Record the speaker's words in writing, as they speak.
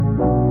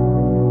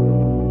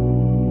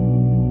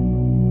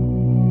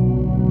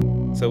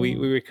So we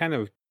were kind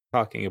of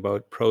talking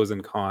about pros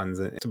and cons,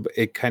 and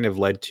it kind of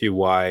led to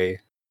why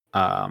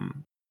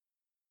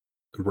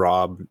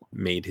Rob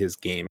made his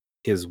game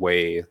his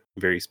way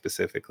very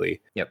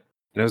specifically. Yep.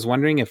 And I was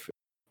wondering if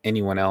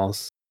anyone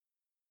else,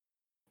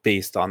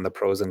 based on the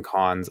pros and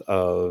cons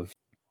of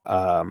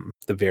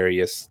the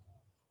various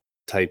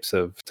types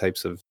of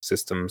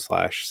system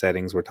 /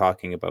 settings we're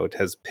talking about,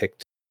 has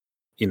picked,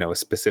 a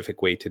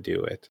specific way to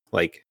do it,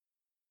 like,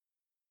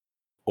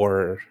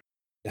 or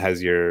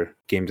has your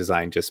game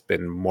design just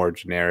been more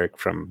generic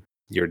from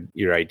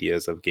your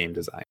ideas of game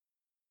design?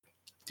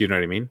 Do you know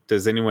what I mean?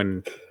 Does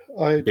anyone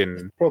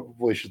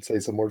probably should say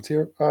some words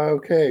here.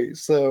 Okay,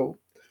 so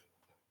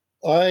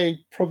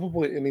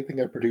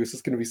anything I produce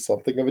is going to be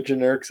something of a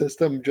generic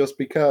system, just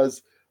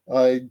because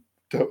I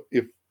don't.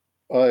 If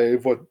I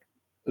what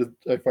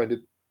I find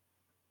it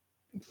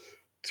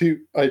to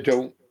I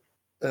don't.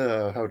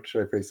 How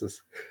should I phrase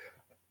this?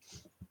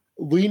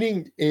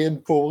 Leaning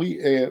in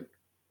fully, and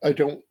I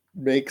don't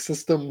make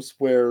systems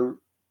where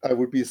I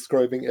would be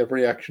describing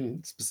every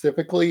action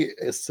specifically.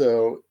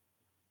 So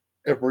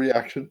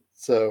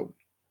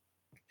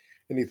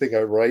anything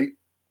I write,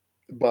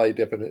 by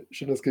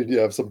definition, is going to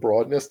have some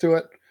broadness to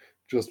it,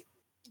 just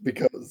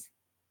because.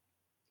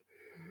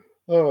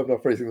 Oh, I'm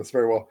not phrasing this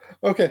very well.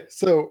 Okay,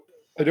 so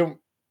I don't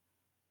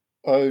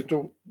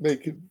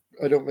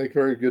make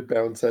very good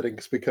bound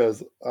settings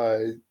because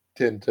I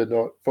tend to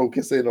not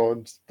focus in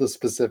on the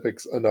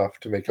specifics enough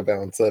to make a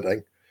bound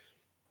setting.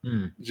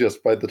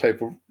 Just by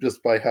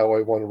how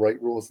I want to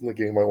write rules in the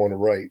game I want to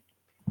write.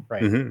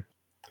 Right. Mm-hmm.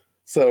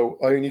 So,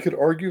 I mean, you could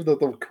argue that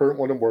the current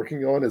one I'm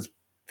working on is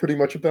pretty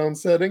much a bound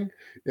setting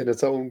in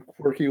its own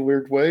quirky,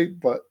 weird way,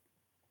 but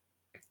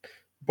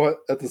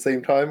at the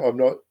same time, I'm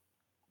not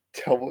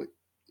telling.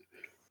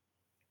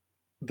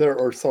 There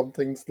are some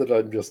things that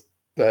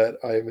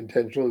I am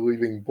intentionally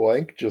leaving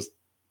blank just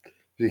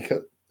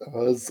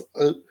because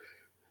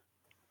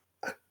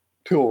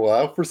to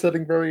allow for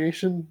setting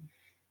variation,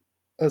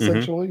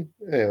 essentially.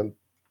 Mm-hmm. And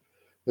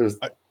there's.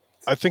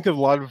 I think a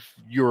lot of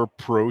your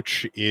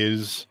approach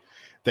is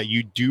that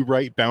you do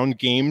write bound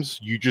games,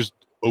 you just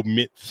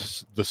omit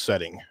the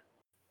setting.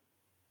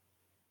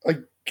 I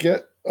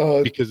get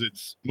because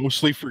it's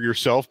mostly for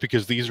yourself,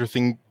 because these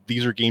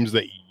are games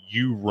that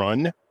you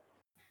run.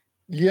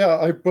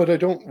 Yeah, but I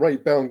don't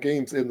write bound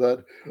games in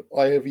that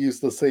I have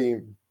used the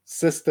same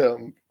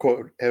system,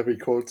 quote heavy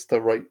quotes,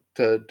 to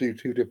do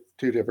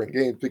two different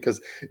games, because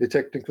it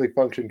technically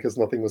functioned because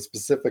nothing was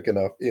specific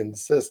enough in the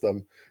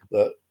system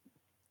that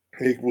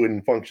it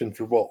wouldn't function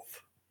for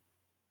both,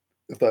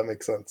 if that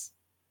makes sense.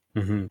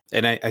 Mm-hmm.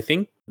 And I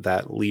think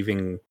that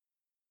leaving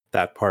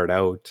that part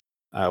out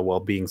while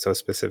being so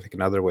specific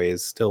in other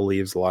ways still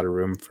leaves a lot of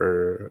room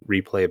for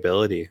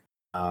replayability,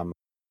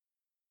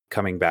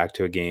 coming back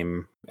to a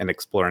game and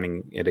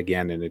exploring it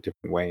again in a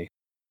different way.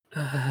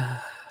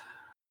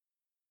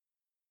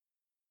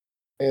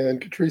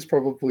 And Catrice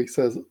probably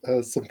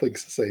has some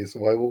things to say,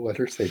 so I will let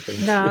her say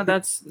things. No,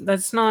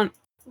 that's not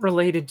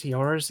related to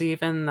yours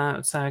even.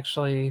 That's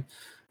actually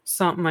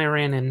something I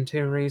ran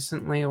into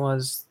recently.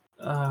 Was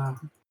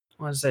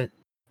it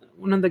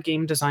one of the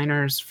game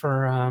designers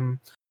for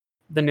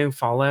the new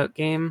Fallout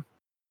game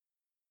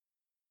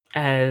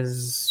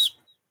has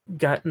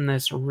gotten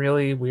this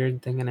really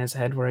weird thing in his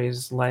head where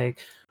he's like,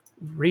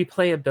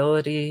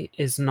 replayability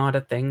is not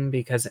a thing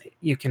because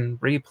you can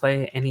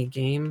replay any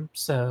game,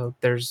 so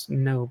there's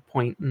no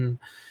point in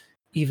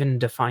even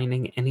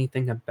defining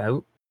anything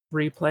about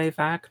replay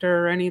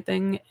factor or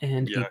anything,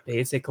 and he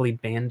basically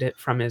banned it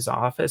from his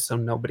office so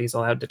nobody's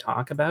allowed to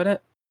talk about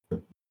it.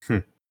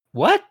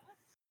 What?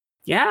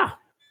 Yeah.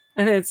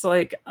 And it's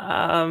like,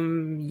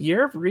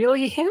 you're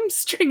really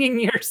hamstringing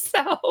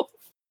yourself.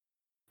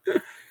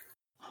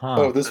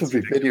 Oh, this would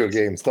be video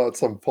games, not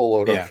some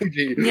Fallout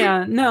RPG.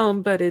 Yeah, no,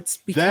 but it's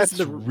because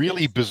that's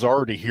really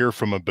bizarre to hear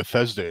from a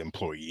Bethesda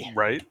employee,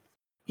 right?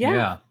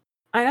 Yeah.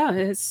 I know,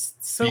 it's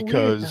so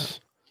because weird,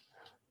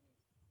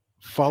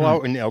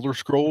 Fallout and Elder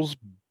Scrolls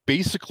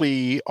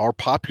basically are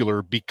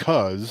popular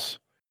because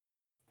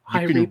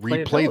you can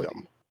replay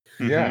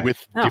them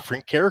with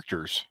different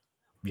characters.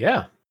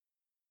 Yeah.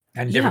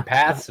 And different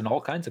paths and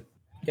all kinds of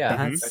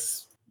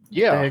That's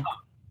the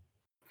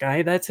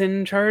guy that's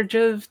in charge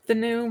of the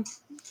new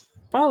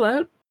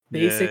Fallout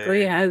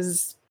basically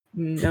has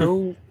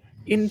no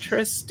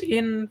interest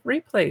in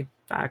replay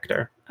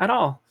factor at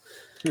all.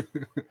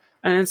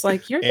 And it's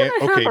like, you're gonna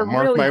have a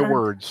mark really my hard...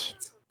 words.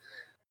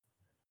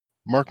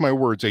 Mark my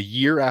words, a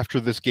year after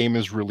this game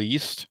is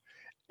released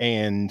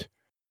and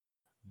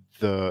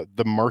the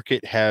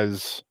market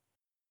has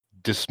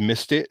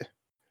dismissed it,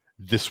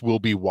 this will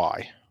be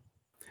why.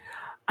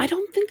 I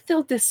don't think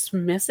they'll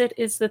dismiss it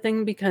is the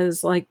thing,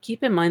 because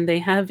keep in mind they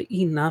have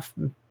enough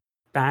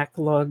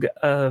backlog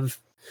of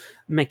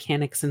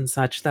mechanics and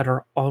such that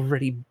are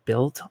already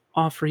built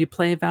off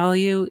replay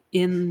value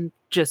in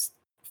just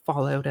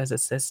Fallout as a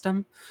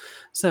system.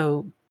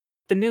 So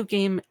the new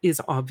game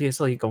is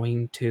obviously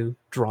going to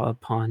draw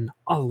upon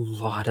a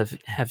lot of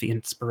heavy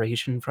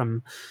inspiration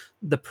from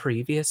the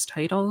previous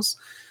titles.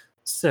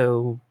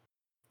 So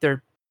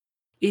they're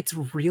it's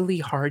really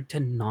hard to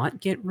not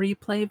get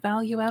replay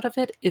value out of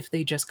it if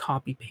they just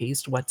copy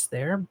paste what's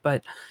there.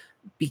 But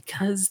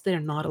because they're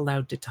not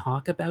allowed to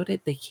talk about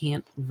it, they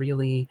can't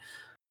really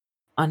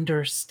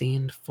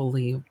understand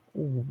fully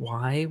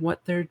why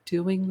what they're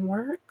doing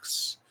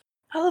works.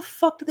 How the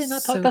fuck do they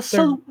not talk? So That's they're-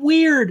 so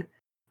weird.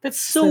 That's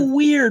so So-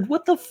 weird.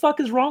 What the fuck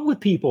is wrong with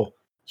people?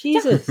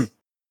 Jesus.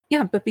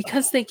 Yeah, but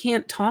because they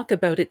can't talk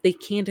about it, they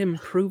can't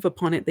improve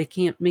upon it. They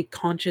can't make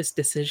conscious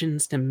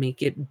decisions to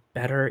make it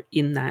better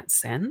in that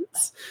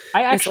sense.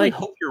 I actually like-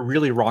 hope you're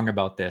really wrong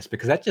about this,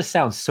 because that just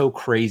sounds so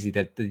crazy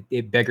that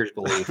it beggars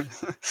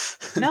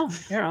belief. No,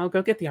 here, I'll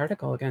go get the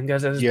article again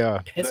because it's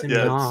Yeah, pissing me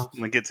Yeah, off.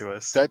 link it to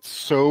us. that's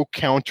so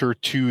counter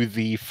to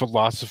the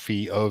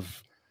philosophy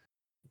of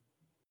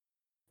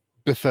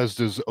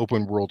Bethesda's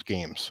open world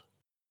games.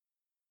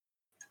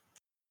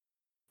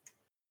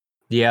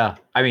 Yeah,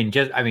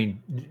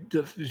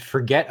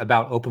 forget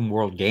about open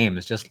world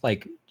games. Just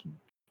like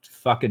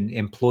fucking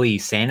employee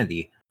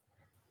sanity.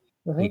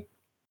 Like,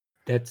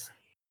 that's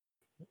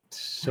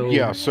so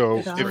Yeah,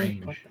 so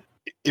strange.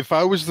 if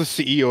I was the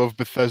CEO of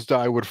Bethesda,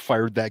 I would have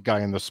fired that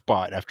guy on the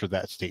spot after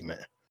that statement,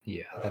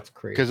 Yeah, that's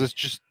crazy. because it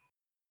just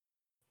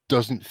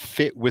doesn't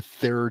fit with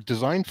their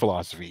design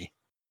philosophy,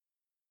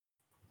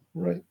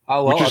 Right.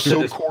 Oh well, which up is to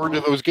so this, core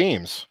to those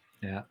games.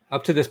 yeah,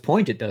 up to this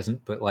point it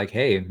doesn't. But like,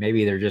 hey,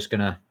 maybe they're just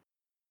gonna,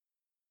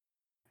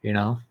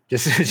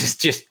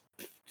 just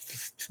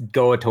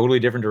go a totally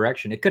different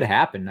direction. It could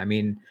happen. I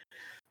mean,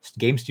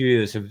 game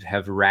studios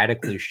have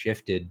radically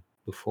shifted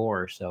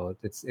before, so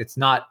it's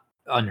not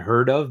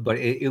unheard of, but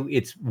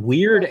it's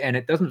weird, and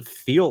it doesn't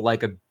feel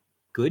like a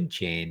good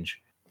change.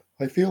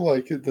 I feel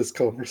like this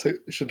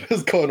conversation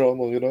has gone on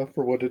long enough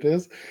for what it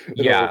is. in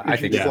Yeah, I RPG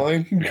think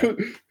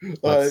design.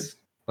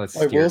 Let's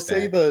I steer will it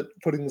say back. that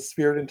putting the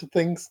spirit into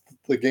things,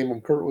 the game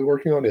I'm currently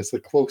working on, is the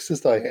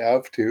closest I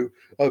have to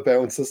a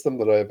bound system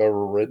that I've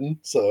ever written.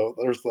 So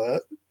there's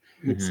that.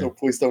 Mhm. So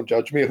please don't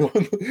judge me on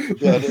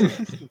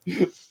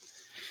that.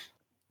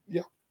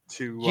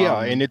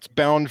 And it's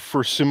bound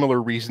for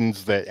similar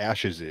reasons that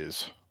Ashes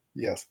is.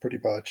 Yes, pretty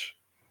much.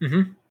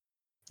 Mhm.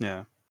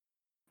 Yeah.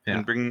 Yeah.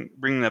 And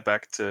bringing that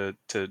back to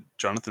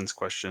Jonathan's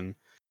question,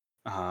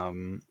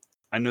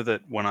 I know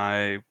that when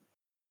I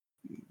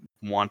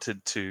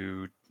wanted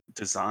to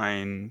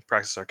design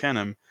Praxis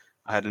Arcanum,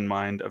 I had in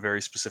mind a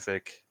very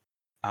specific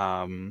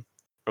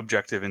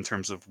objective in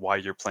terms of why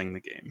you're playing the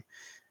game,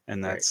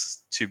 and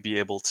that's to be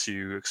able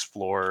to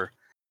explore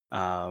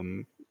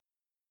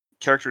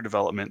character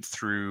development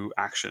through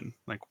action.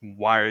 Like,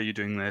 why are you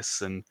doing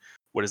this, and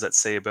what does that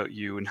say about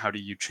you, and how do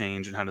you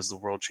change, and how does the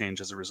world change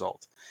as a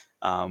result?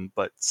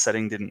 But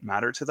setting didn't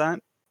matter to that,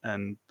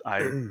 and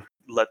I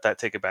let that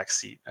take a back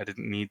seat. I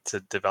didn't need to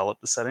develop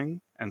the setting,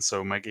 and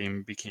so my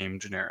game became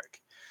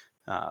generic.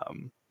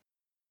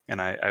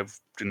 And I've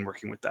been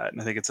working with that,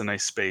 and I think it's a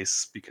nice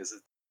space because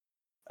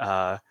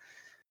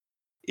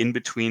in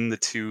between the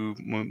two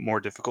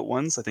more difficult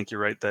ones, I think you're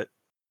right that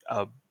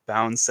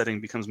bound setting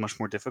becomes much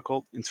more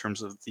difficult in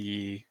terms of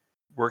the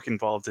work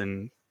involved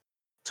in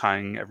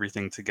tying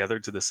everything together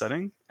to the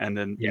setting, and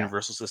then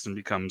universal system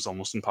becomes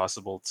almost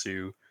impossible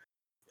to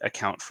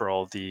account for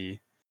all the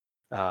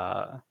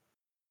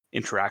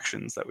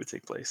interactions that would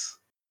take place,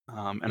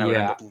 and I would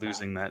end up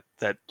losing that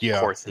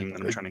core theme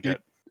that I'm trying to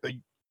get.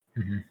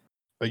 Mhm.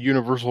 A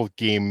universal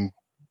game,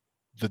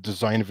 the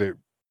design of it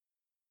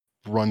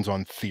runs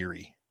on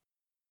theory.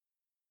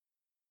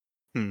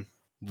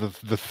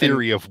 The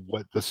theory of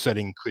what the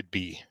setting could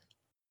be.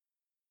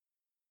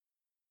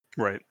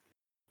 Right.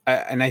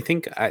 And I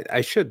think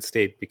I should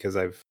state, because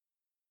I've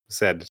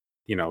said,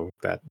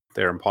 that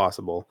they're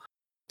impossible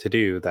to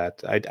do,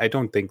 that I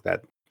don't think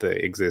that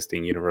the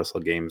existing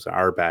Universal games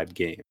are bad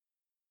games.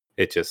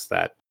 It's just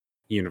that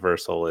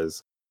Universal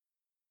is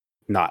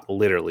not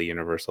literally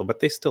Universal, but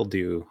they still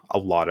do a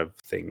lot of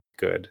things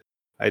good.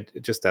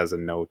 Just as a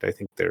note, I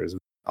think there's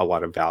a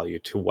lot of value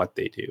to what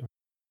they do.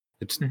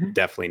 It's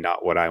definitely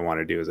not what I want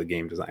to do as a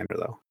game designer,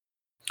 though.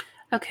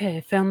 Okay,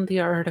 I found the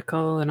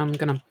article and I'm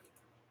gonna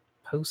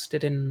post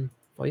it in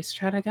voice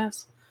chat, I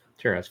guess.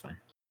 Sure, that's fine.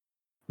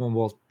 Well,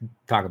 we'll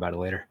talk about it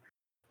later.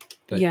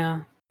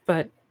 Yeah,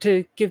 but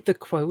to give the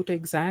quote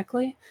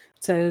exactly,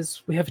 it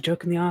says, "We have a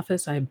joke in the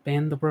office. I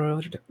banned the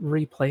word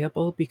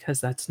replayable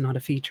because that's not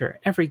a feature.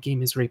 Every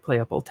game is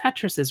replayable.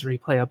 Tetris is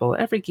replayable.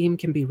 Every game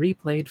can be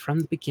replayed from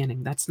the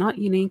beginning. That's not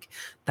unique.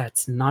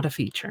 That's not a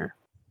feature."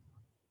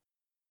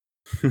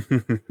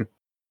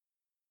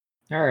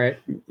 All right.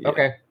 Yeah.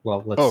 Okay.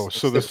 Well, let's.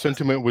 So the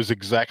sentiment was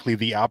exactly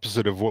the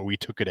opposite of what we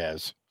took it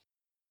as.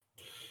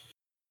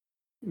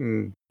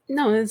 Mm,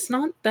 No, it's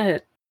not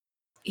that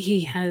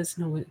he has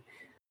no.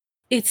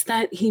 It's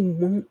that he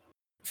won't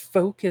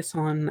focus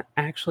on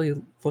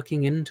actually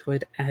looking into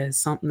it as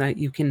something that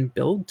you can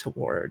build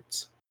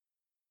towards.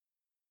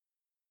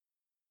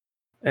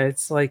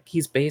 It's like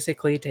he's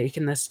basically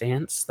taken the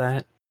stance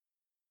that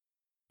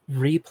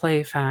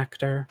replay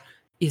factor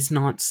is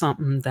not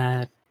something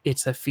that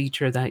it's a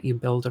feature that you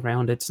build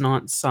around. It's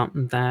not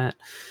something that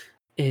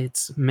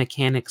It's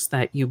mechanics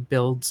that you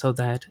build so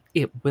that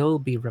it will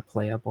be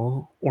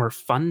replayable or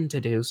fun to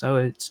do. So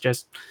it's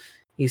just,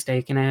 he's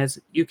taken as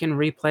you can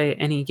replay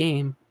any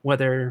game,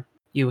 whether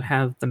you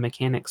have the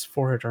mechanics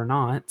for it or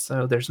not.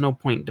 So there's no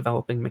point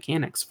developing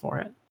mechanics for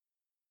it.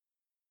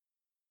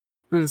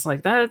 And it's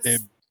like, that's...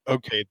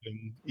 Okay,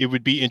 then it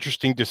would be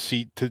interesting to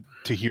see to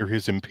hear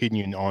his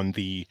opinion on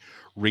the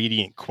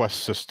Radiant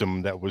Quest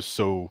system that was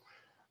so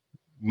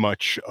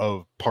much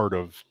of part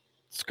of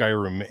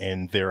Skyrim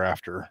and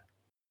thereafter,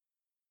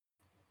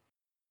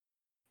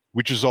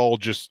 which is all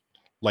just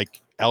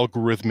like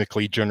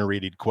algorithmically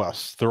generated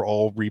quests. They're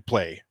all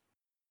replay.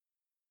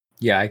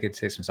 Yeah, I could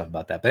say some stuff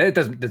about that, but it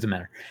doesn't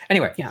matter.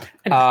 Anyway, Yeah.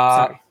 Anyway,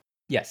 sorry.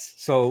 Yes.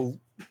 So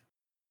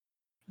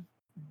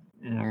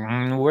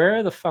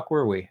where the fuck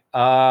were we?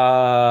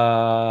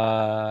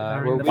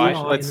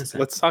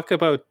 Let's talk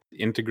about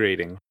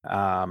integrating,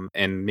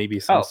 and maybe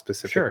some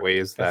specific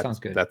ways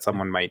that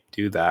someone might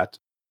do that.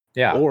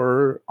 Yeah.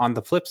 Or on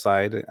the flip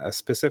side, a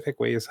specific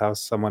way is how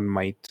someone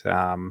might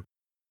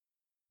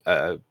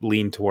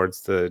lean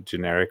towards the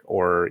generic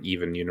or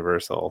even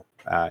universal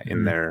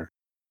in their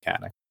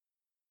mechanic.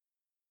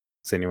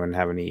 Does anyone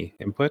have any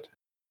input?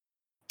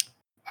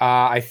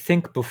 I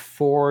think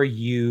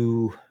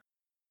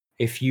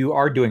if you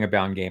are doing a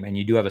bound game and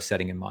you do have a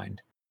setting in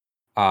mind,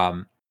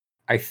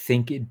 I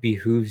think it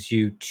behooves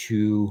you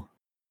to...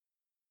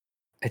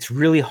 It's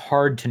really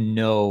hard to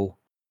know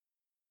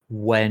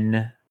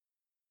when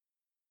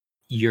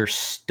you're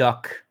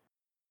stuck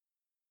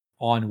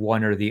on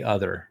one or the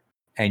other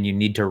and you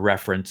need to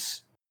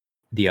reference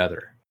the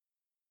other.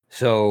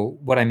 So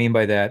what I mean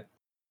by that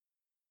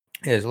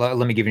is, let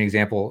me give you an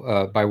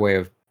example by way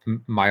of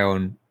my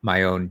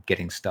own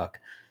getting stuck.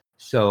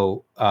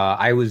 So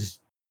I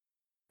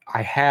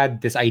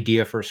had this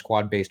idea for a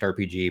squad-based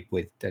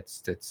RPG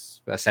that's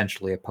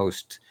essentially a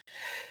post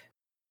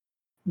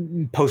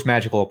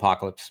magical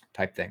apocalypse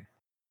type thing.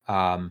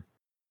 I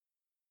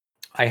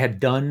had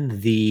done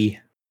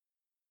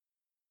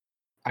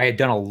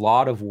a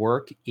lot of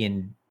work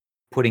in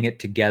putting it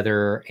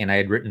together, and I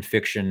had written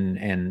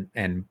fiction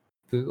and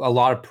a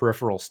lot of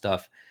peripheral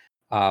stuff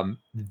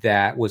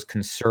that was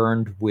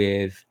concerned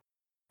with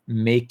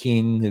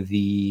making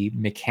the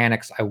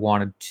mechanics I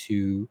wanted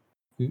to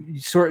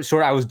sort of.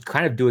 I was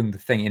kind of doing the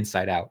thing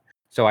inside out.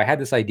 So I had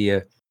this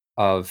idea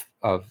of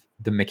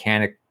the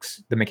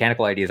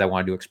mechanical ideas I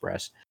wanted to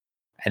express,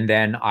 and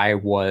then I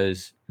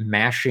was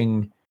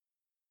mashing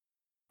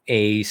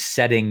a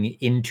setting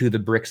into the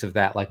bricks of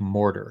that like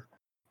mortar,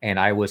 and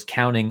I was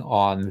counting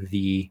on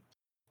the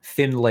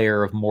thin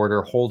layer of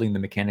mortar holding the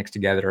mechanics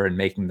together and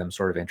making them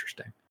sort of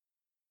interesting.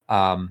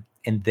 And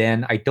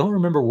then I don't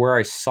remember where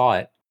I saw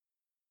it,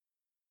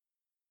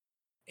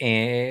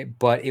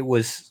 but it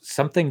was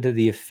something to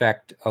the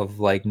effect of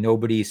like,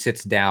 nobody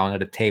sits down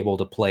at a table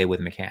to play with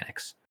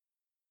mechanics.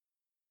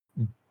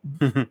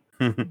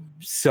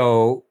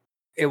 So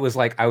it was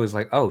like, I was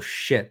like, oh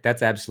shit,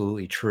 that's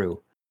absolutely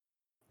true.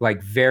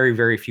 Like very,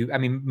 very few. I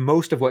mean,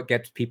 most of what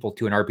gets people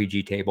to an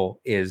RPG table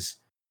is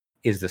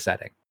the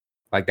setting.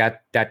 Like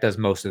that does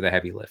most of the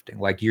heavy lifting.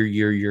 Like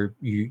you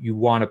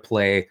want to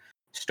play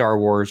Star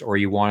Wars, or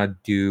you want to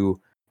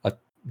do a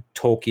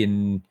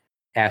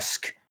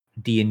Tolkien-esque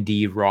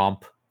D&D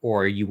romp,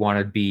 or you want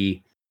to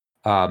be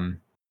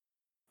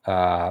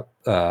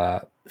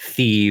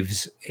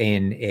thieves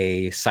in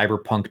a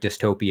cyberpunk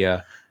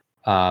dystopia.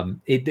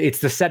 It's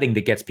the setting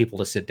that gets people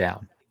to sit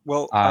down.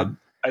 Well,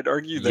 I'd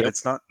argue that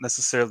it's not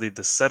necessarily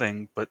the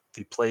setting, but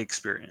the play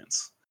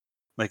experience.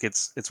 Like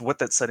it's what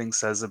that setting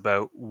says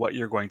about what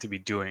you're going to be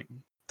doing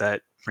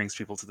that brings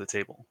people to the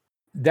table.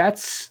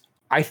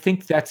 I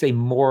think that's a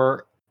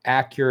more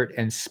accurate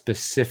and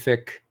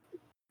specific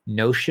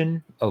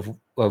notion of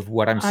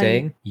what I'm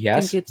saying.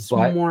 Yes, I think it's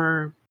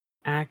more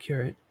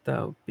accurate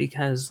though,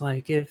 because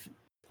if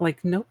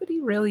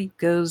nobody really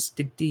goes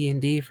to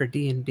D&D for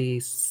D&D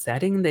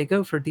setting, they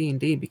go for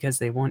D&D because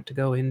they want to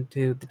go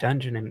into the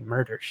dungeon and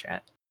murder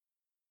shit.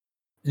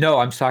 No,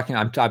 I'm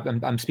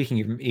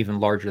speaking even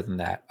larger than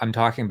that. I'm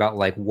talking about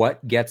like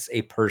what gets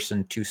a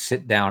person to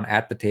sit down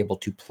at the table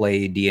to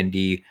play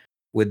D&D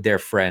with their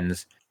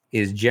friends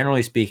is,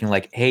 generally speaking,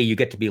 like, hey, you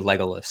get to be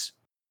Legolas.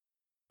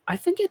 I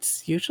think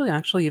it's usually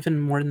actually even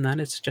more than that.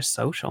 It's just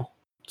social.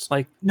 It's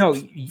like, no,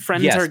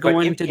 friends are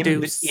going to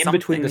do something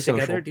between the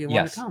together. Social, do you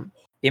want to come?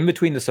 In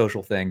between the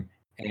social thing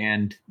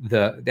and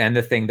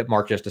the thing that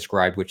Mark just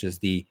described, which is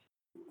the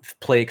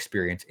play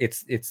experience,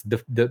 it's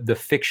the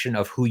fiction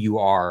of who you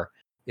are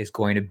is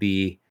going to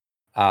be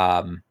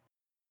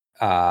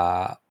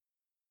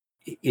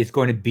is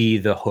going to be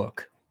the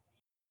hook.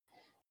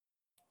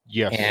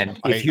 Yes, and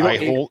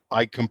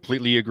I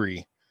completely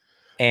agree.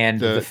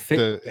 And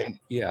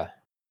yeah.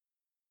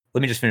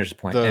 Let me just finish the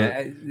point.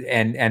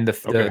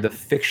 The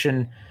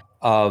fiction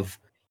of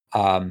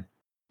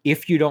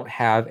if you don't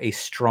have a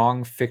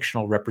strong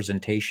fictional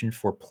representation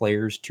for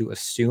players to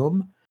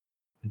assume,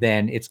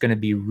 then it's going to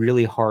be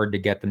really hard to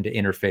get them to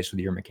interface with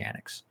your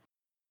mechanics.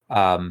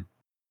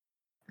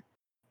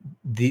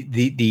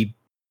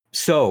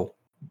 So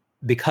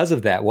because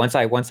of that, once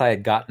I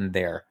had gotten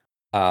there,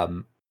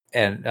 and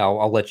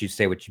I'll let you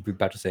say what you're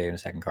about to say in a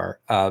second, Car.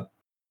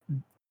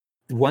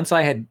 Once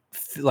I had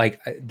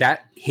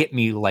that hit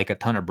me like a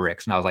ton of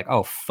bricks, and I was like,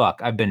 oh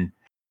fuck, I've been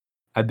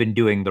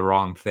doing the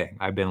wrong thing.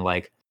 I've been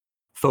like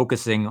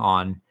focusing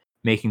on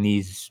making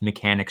these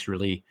mechanics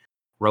really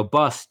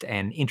robust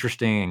and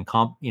interesting and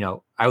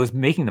I was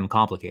making them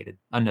complicated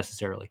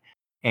unnecessarily,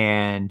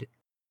 and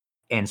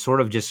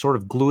sort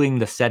of gluing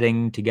the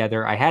setting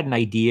together. I had an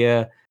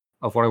idea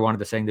of what I wanted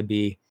the setting to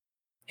be,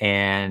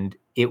 and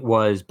I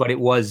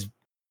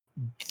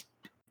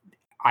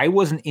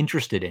wasn't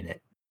interested in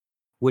it,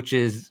 which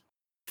is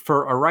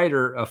for a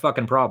writer a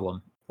fucking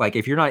problem. Like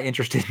if you're not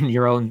interested in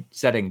your own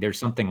setting, there's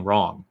something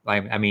wrong.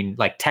 I mean,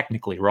 like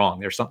technically wrong.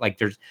 There's something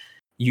like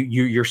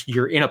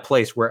you're in a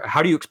place where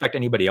how do you expect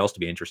anybody else to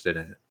be interested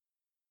in it?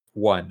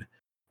 One,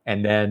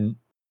 and then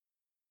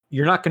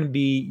you're not going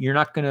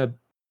to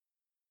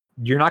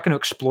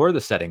explore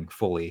the setting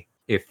fully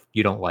if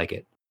you don't like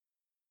it.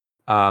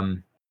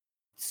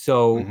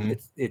 So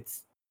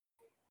it's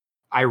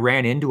I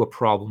ran into a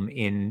problem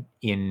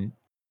in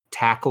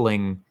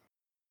tackling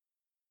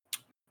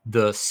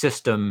the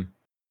system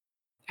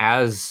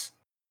as,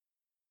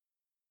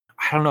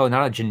 I don't know,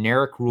 not a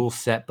generic rule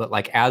set, but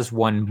like as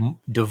one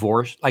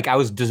divorced. Like I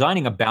was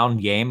designing a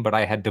bound game, but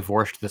I had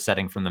divorced the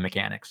setting from the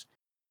mechanics,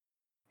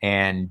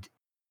 and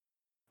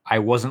I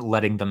wasn't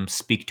letting them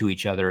speak to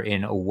each other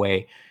in a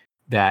way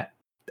that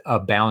a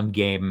bound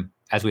game,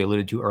 as we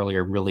alluded to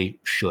earlier,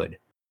 really should.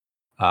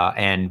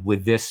 And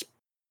with this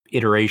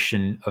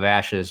iteration of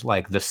Ashes,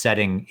 like the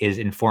setting is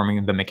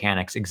informing the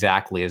mechanics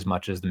exactly as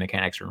much as the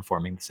mechanics are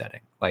informing the setting.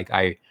 Like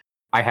I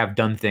have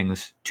done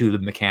things to the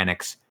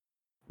mechanics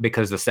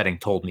because the setting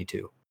told me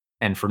to,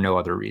 and for no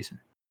other reason.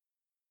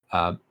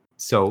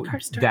 So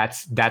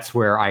that's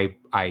where I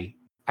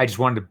just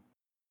wanted to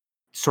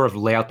sort of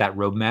lay out that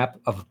roadmap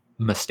of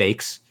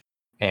mistakes,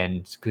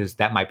 and because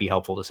that might be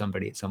helpful to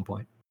somebody at some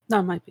point. No,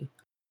 it might be.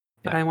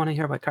 But Yeah. I want to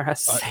hear what Car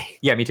has to say.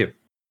 Yeah, me too.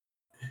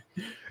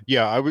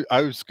 Yeah,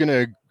 I was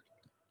gonna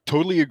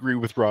totally agree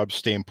with Rob's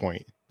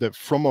standpoint that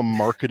from a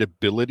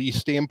marketability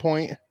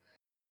standpoint,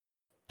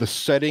 the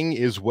setting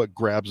is what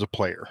grabs a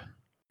player.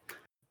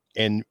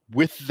 And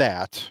with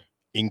that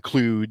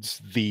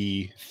includes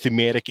the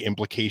thematic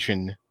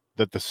implication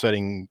that the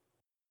setting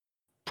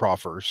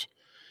proffers,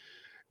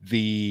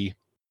 the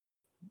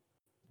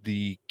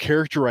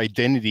character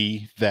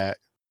identity that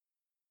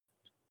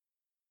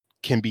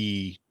can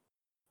be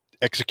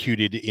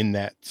executed in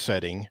that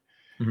setting,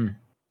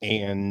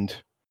 and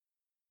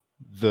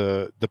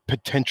the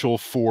potential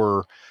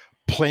for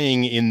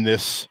playing in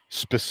this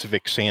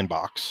specific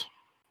sandbox,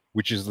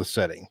 which is the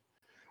setting.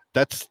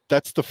 That's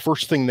the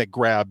first thing that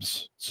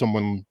grabs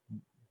someone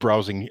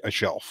browsing a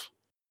shelf.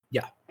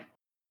 Yeah,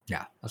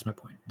 that's my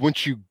point.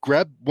 Once you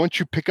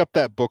pick up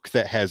that book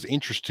that has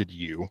interested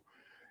you,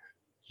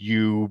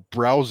 you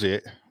browse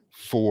it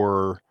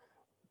for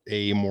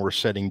a more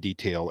setting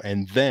detail,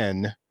 and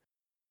then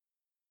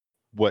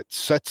what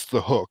sets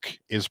the hook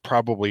is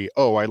probably,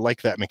 oh, I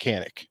like that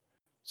mechanic.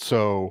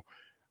 So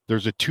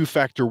there's a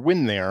 2-factor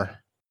win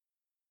there,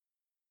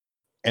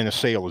 and a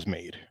sale is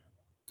made.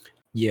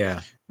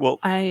 Yeah. Well,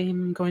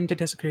 I'm going to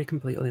disagree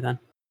completely then.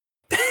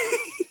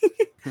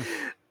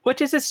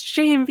 Which is a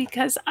shame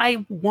because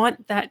I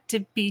want that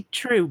to be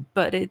true,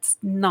 but it's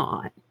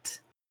not.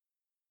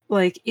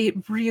 Like,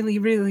 it really,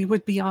 really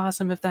would be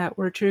awesome if that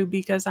were true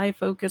because I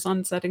focus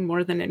on setting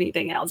more than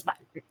anything else, but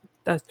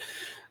that's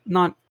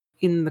not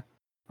in the,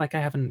 like,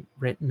 I haven't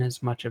written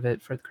as much of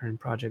it for the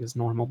current project as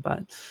normal,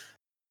 but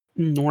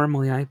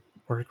normally I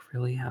work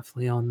really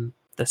heavily on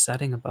the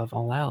setting above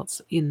all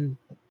else. In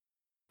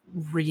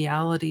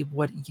reality,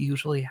 what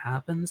usually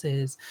happens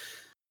is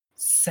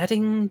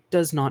setting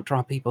does not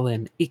draw people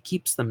in. It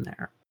keeps them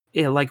there.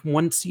 Like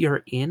once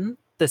you're in,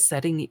 the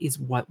setting is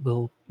what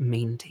will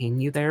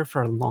maintain you there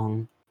for a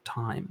long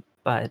time.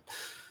 But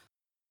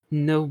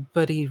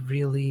nobody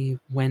really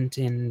went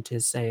in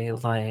to say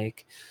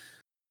like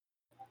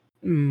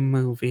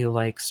movie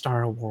like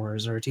Star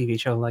Wars or a TV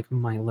show like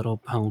My Little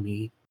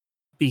Pony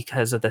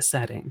because of the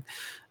setting.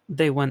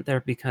 They went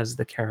there because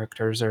the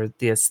characters or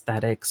the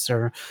aesthetics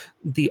or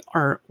the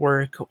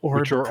artwork or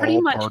which are pretty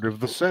all much part of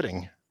the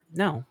setting.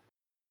 No.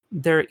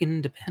 They're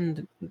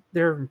independent.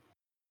 They're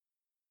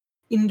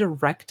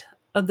indirect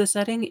of the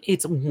setting.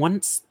 It's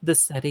once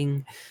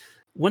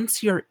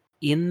you're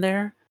in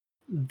there,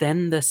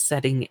 then the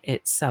setting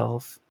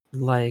itself,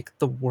 like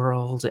the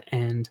world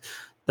and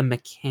the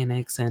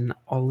mechanics and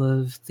all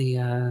of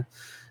the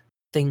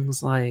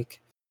things like,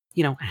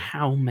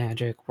 how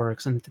magic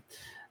works and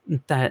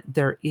that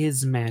there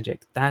is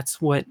magic.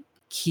 That's what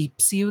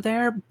keeps you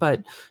there,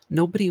 but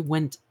nobody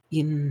went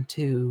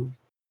into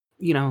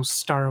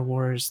Star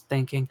Wars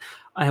thinking,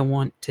 I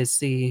want to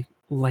see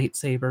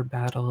lightsaber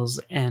battles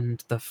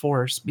and the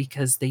Force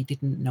because they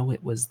didn't know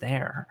it was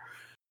there.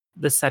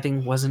 The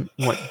setting wasn't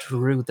what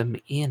drew them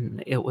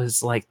in. It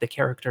was like the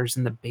characters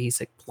and the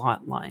basic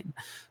plot line.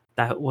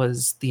 That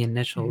was the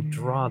initial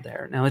draw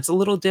there. Now, it's a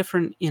little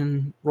different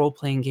in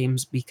role-playing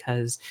games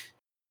because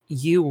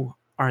you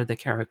are the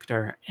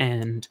character,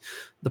 and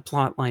the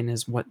plot line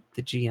is what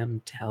the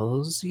GM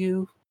tells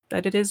you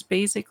that it is,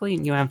 basically,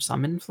 and you have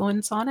some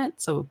influence on it.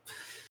 So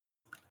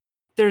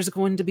there's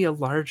going to be a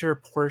larger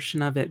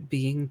portion of it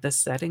being the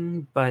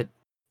setting, but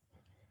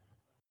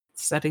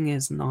setting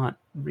is not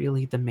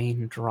really the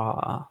main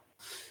draw.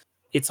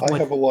 It's I what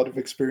have a lot of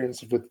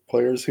experience with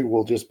players who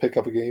will just pick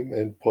up a game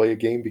and play a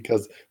game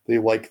because they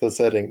like the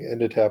setting,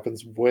 and it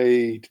happens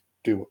way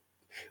too.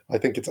 I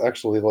think it's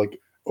actually like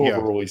Yeah.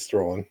 overly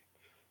strong.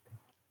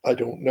 I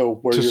don't know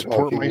where To you're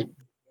support talking.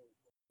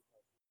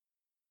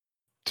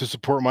 To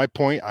support my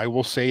point, I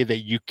will say that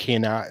you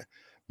cannot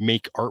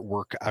make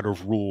artwork out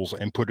of rules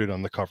and put it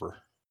on the cover.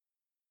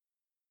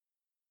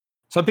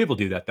 Some people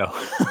do that though.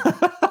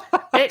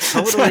 It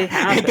totally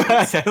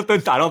happens.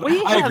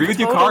 I agree with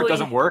you, Car. It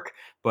doesn't work,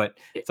 but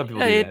some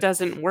people do it that.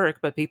 doesn't work,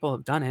 but people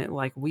have done it.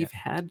 Like, we've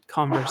had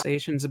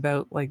conversations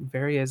about like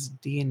various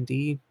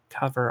D&D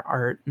cover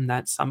art, and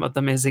that some of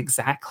them is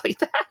exactly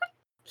that.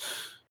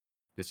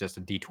 It's just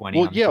a D20.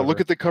 Well, on the yeah, cover.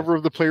 look at the cover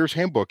of the player's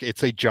handbook.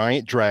 It's a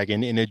giant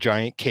dragon in a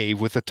giant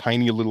cave with a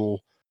tiny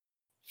little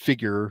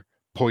figure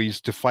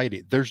poised to fight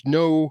it.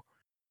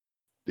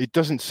 It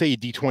doesn't say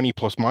D20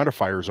 plus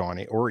modifiers on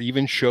it, or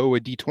even show a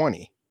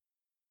D20.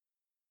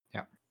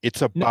 Yeah.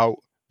 It's about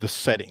the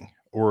setting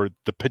or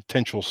the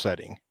potential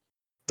setting.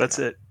 That's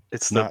it.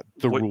 It's not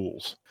the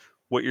rules.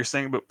 What you're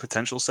saying about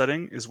potential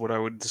setting is what I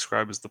would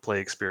describe as the play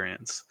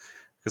experience,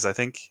 because I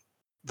think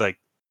like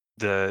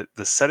the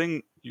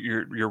setting,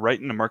 you're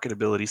right in a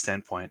marketability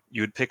standpoint.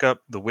 You would pick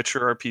up the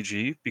Witcher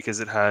RPG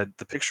because it had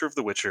the picture of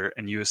the Witcher,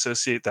 and you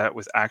associate that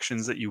with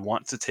actions that you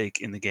want to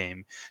take in the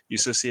game. You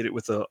associate it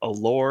with a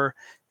lore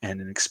and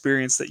an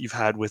experience that you've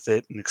had with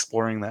it and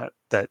exploring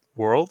that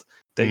world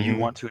that you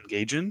want to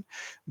engage in.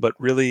 But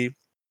really,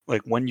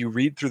 like, when you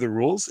read through the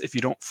rules, if you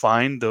don't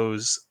find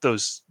those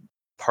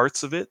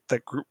parts of it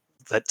that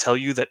tell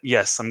you that,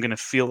 yes, I'm going to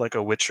feel like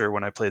a Witcher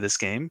when I play this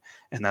game,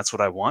 and that's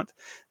what I want,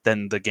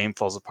 then the game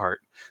falls apart.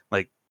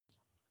 Like,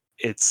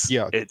 it's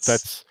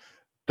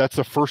that's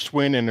a first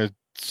win and a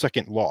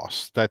second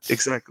loss. That's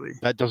exactly,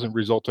 that doesn't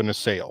result in a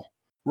sale,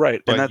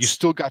 right? But and you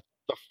still got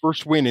the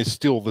first win is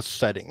still the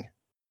setting.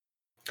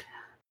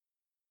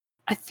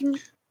 I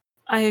think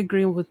I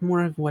agree with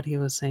more of what he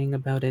was saying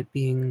about it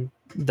being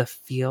the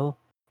feel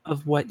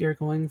of what you're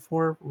going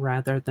for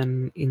rather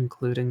than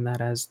including that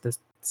as the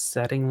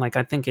setting. Like,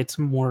 I think it's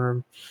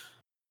more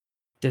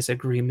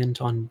disagreement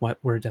on what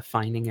we're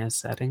defining as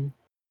setting.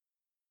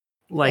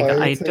 Like,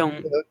 I think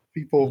don't. that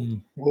people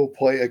will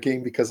play a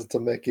game because it's a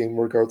mech game,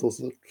 regardless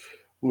of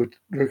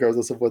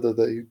whether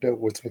they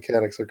know its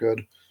mechanics are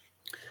good.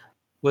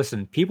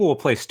 Listen, people will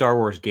play Star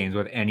Wars games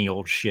with any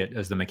old shit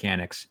as the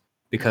mechanics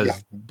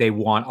because they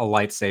want a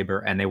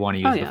lightsaber and they want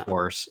to use the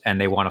Force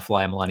and they want to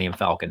fly a Millennium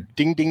Falcon.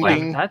 Ding, ding, Like,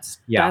 ding.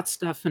 That's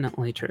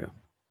definitely true.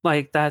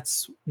 Like,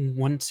 that's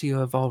once you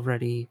have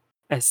already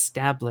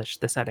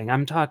established the setting.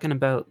 I'm talking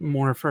about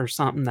more for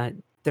something that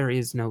there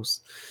is no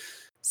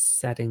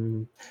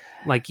setting.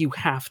 Like, you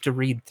have to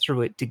read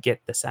through it to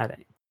get the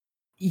setting.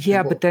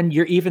 Yeah, but then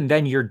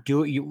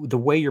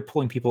the way you're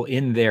pulling people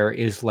in there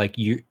is like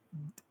you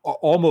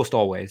almost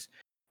always,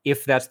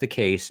 if that's the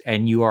case,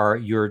 and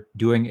you're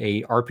doing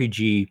a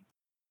RPG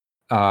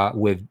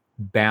with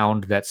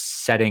Bound that's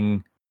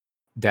setting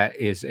that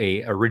is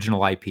a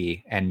original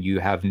IP, and you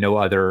have no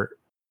other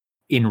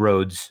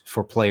inroads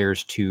for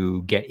players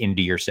to get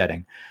into your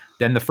setting,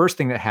 then the first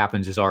thing that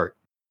happens is art.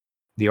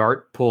 The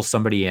art pulls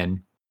somebody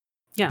in.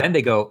 Yeah. Then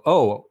they go,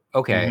 oh,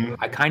 okay,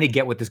 I kind of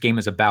get what this game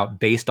is about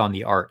based on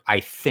the art,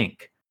 I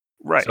think.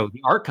 Right. So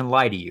the art can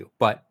lie to you,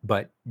 but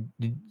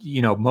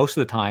you know, most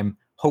of the time,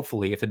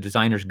 hopefully, if the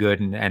designer's good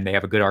and they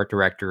have a good art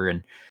director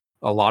and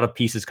a lot of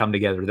pieces come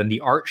together, then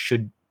the art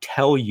should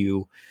tell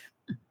you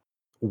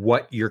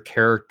what your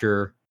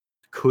character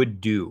could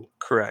do.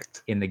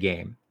 Correct. In the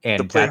game. And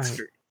the play that's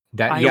experience.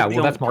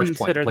 That's Mark's point.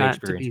 Consider Play that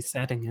experience. to be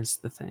setting is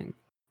the thing.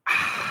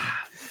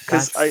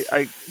 Because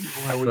I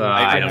don't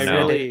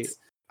know.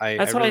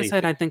 That's why I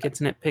said I think it's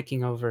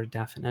nitpicking over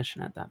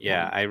definition at that point.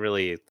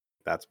 Yeah,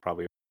 that's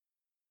probably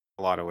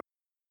a lot of what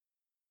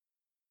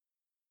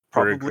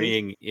probably we're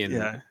agreeing in.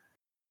 Yeah.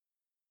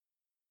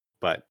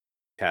 But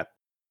Cat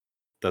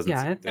doesn't.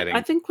 Yeah,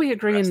 I think we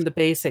agree in the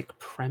basic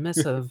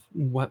premise of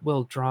what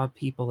will draw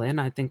people in.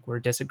 I think we're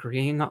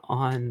disagreeing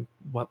on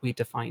what we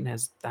define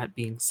as that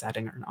being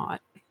setting or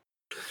not.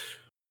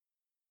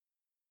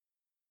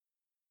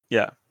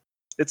 Yeah,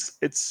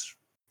 it's.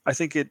 I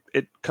think it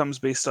comes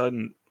based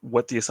on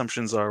what the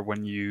assumptions are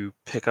when you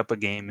pick up a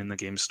game in the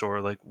game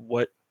store. Like,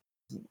 what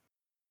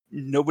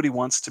nobody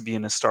wants to be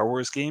in a Star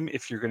Wars game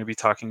if you're going to be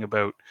talking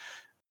about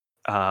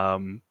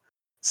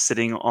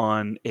sitting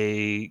on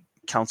a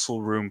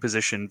council room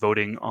position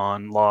voting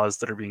on laws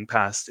that are being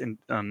passed in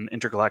on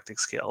intergalactic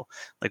scale.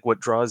 Like, what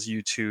draws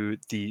you to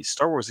the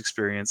Star Wars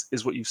experience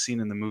is what you've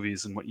seen in the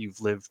movies and what you've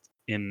lived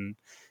in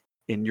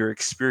your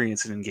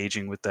experience in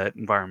engaging with that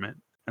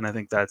environment. And I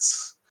think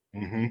that's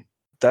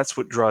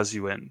what draws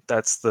you in.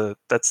 That's the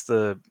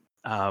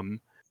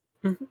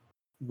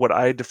what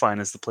I define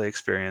as the play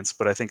experience,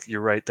 but I think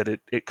you're right that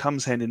it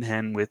comes hand in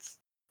hand with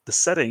the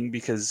setting,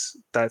 because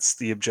that's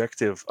the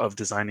objective of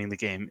designing the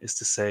game, is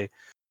to say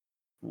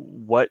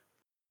what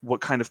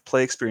kind of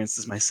play experience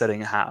does my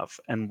setting have,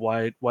 and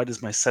why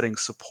does my setting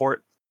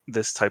support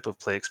this type of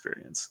play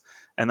experience.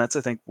 And that's,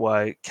 I think,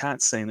 why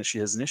Kat's saying that she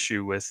has an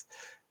issue with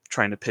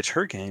trying to pitch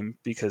her game,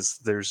 because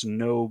there's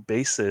no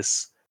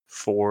basis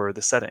for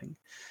the setting.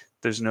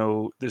 There's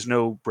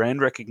no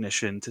brand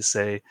recognition to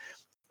say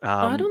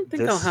I don't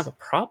think I'll this. have a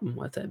problem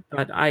with it,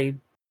 but I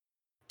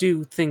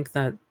do think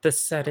that the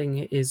setting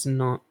is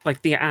not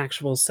like the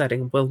actual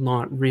setting will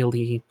not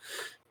really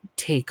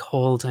take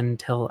hold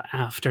until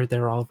after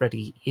they're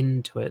already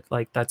into it.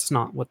 Like that's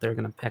not what they're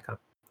going to pick up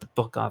the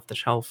book off the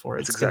shelf for.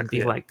 That's It's going to exactly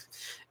be it. like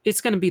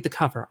it's going to be the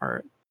cover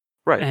art.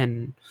 Right.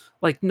 And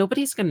like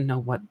nobody's going to know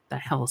what the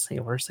hell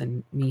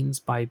Saorson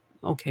means by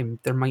okay,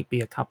 there might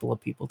be a couple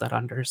of people that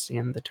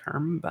understand the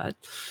term, but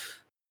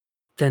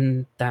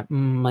then that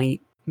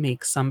might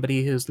make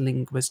somebody who's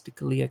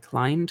linguistically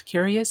inclined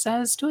curious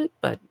as to it,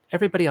 but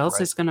everybody else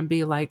Right. is going to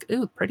be like,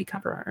 ooh, pretty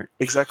cover art.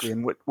 Exactly.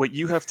 And what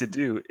you have to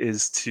do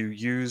is to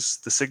use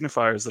the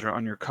signifiers that are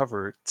on your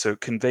cover to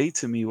convey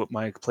to me what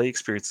my play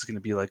experience is going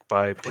to be like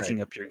by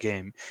picking up your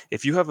game.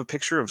 If you have a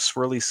picture of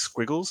swirly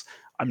squiggles,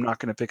 I'm not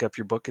going to pick up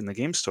your book in the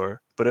game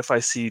store. But if I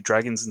see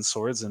dragons and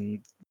swords and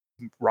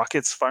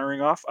rockets firing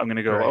off, I'm going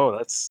to go, Right. oh,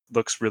 that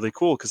looks really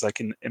cool, because I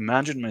can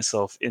imagine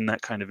myself in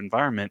that kind of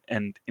environment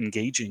and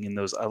engaging in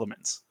those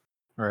elements.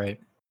 Right.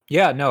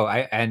 Yeah, no,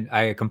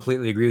 I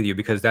completely agree with you,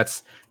 because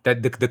that's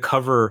the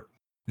cover,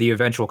 the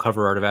eventual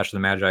cover art of Ash of the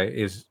Magi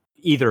is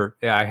either,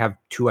 I have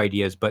two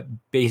ideas, but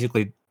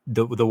basically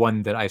the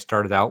one that I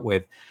started out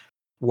with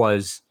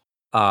was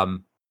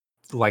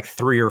like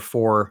 3 or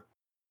 4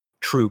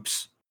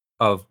 troops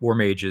of war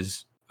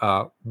mages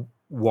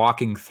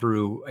walking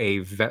through a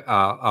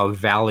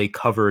valley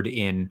covered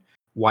in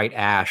white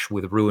ash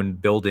with ruined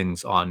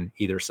buildings on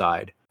either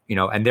side,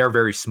 and they're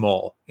very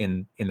small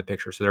in the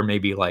picture. So there may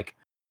be like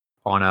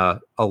on a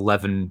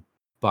 11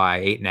 by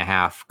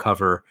 8.5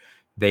 cover,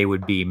 they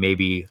would be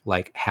maybe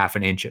like half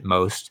an inch at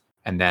most,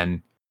 and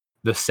then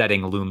the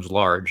setting looms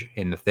large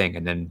in the thing,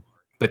 and then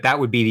but that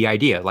would be the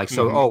idea. Like,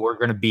 so Mhm. we're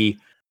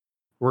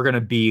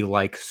gonna be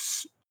like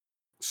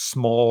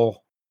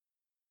small.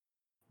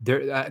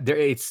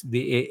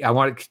 I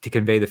want it to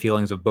convey the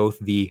feelings of both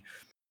the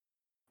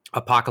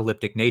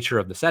apocalyptic nature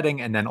of the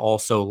setting, and then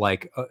also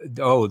like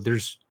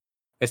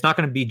it's not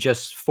going to be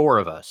just 4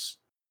 of us.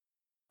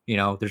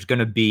 There's going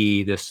to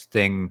be this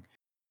thing.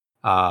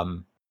 I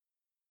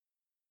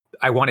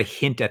want to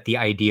hint at the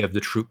idea of the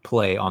troop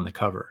play on the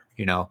cover.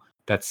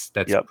 That's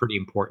Yep. pretty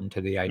important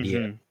to the idea.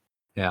 Mhm.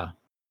 Yeah.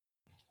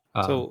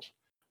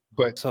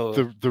 But So-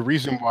 the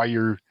reason why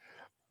you're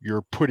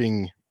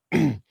putting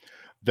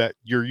that,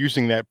 you're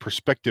using that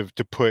perspective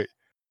to put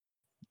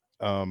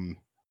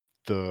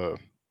the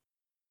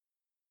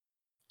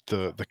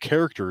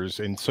characters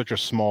in such a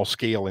small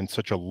scale in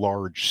such a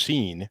large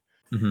scene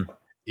Mhm.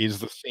 is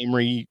the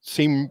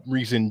same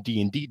reason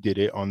D&D did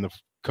it on the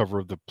cover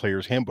of the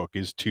Player's Handbook,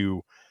 is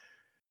to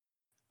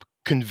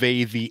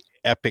convey the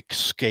epic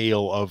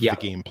scale of Yeah.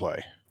 the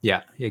gameplay.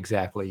 Yeah,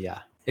 exactly.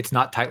 Yeah. It's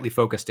not tightly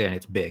focused in,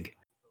 it's big.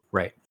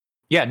 Right.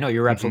 Yeah, no,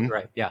 you're absolutely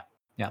right. Yeah.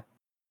 Yeah.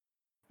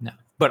 No.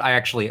 But I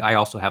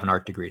also have an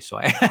art degree, so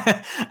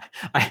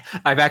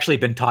I've actually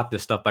been taught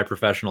this stuff by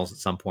professionals at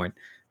some point.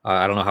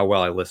 I don't know how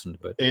well I listened,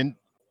 but And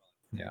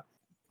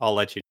I'll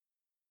let you.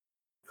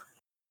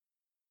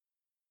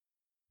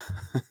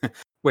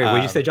 wait, what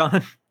did you say, John?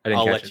 I didn't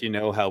I'll catch let it. you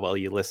know how well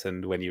you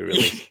listened when you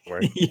release the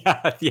work. Yeah.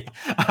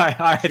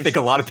 I think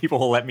a lot of people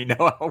will let me know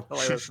how well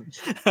I listen.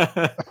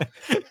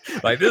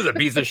 Like, this is a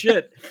piece of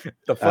shit.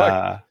 The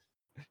fuck?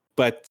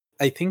 But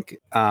I think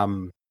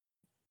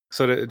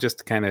so to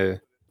just kind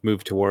of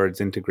move towards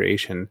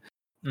integration,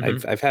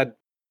 Mhm. I've had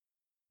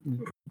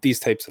these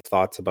types of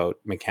thoughts about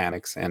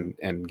mechanics and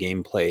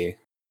gameplay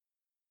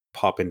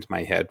pop into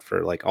my head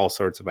for like all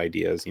sorts of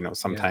ideas.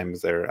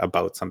 Sometimes they're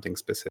about something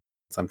specific,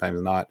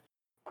 sometimes not.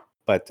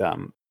 But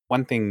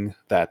one thing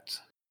that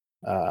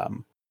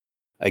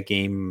a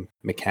game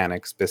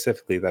mechanic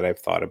specifically that I've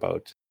thought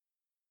about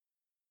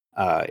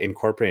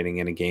incorporating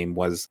in a game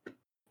was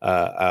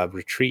a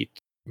retreat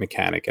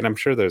mechanic, and I'm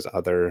sure there's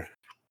other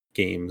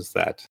games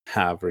that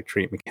have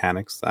retreat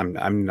mechanics.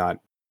 I'm not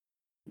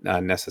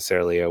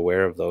necessarily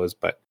aware of those,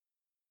 but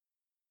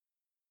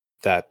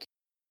that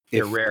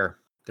They're rare.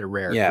 They're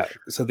rare. Yeah. For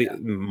sure. So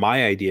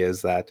my idea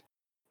is that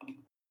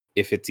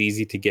if it's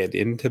easy to get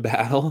into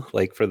battle,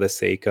 like for the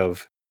sake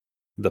of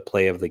the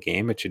play of the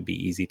game, it should be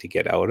easy to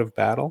get out of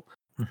battle,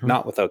 Mhm.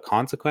 not without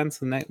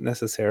consequence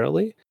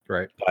necessarily,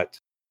 Right. but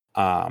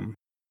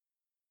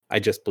I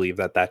just believe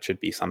that should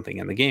be something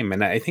in the game,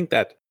 and I think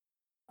that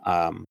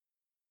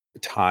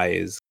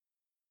ties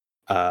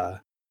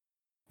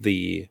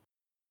the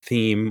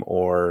theme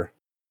or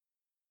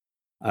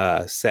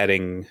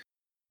setting,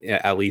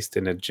 at least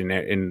in a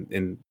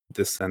in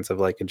the sense of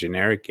like a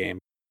generic game,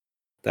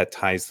 that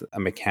ties a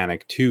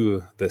mechanic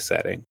to the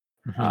setting,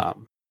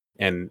 Mhm.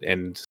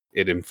 and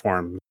it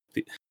informs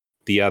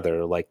the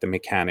other. Like the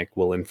mechanic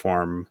will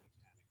inform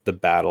the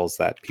battles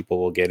that people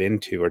will get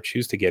into or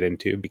choose to get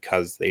into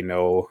because they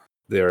know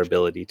their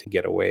ability to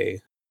get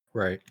away,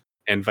 Right.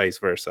 and vice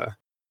versa.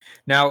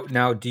 Now,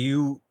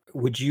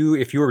 would you,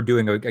 if you were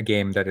doing a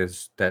game that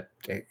is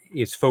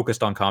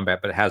focused on combat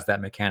but it has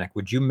that mechanic,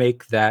 would you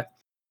make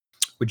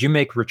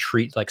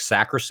retreat like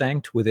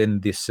sacrosanct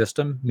within the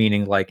system,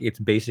 meaning like it's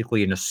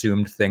basically an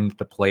assumed thing that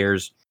the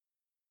players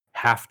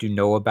have to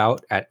know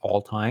about at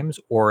all times,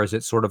 or is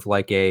it sort of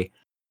like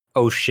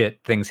oh shit,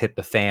 things hit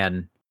the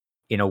fan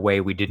in a way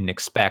we didn't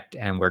expect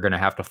and we're going to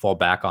have to fall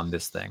back on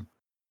this thing?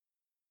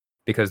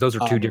 Because those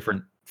are two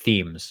different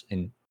themes.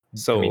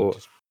 So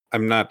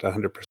I'm not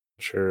 100%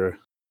 sure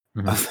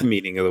Mhm. of the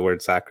meaning of the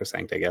word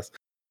sacrosanct, I guess.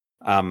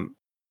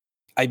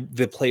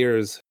 The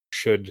players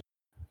should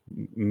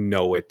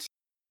know it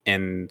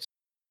and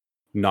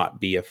not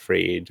be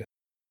afraid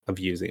of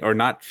using, or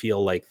not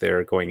feel like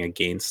they're going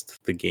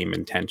against the game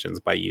intentions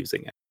by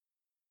using it.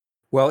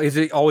 Well, is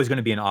it always going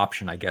to be an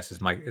option, I guess,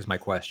 is my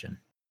question.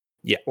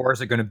 Yeah. Or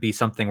is it going to be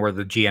something where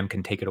the GM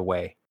can take it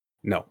away?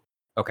 No.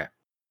 Okay.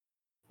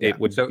 It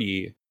would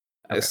be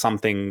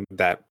something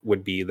that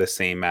would be the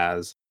same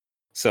as,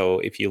 so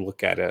if you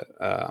look at it,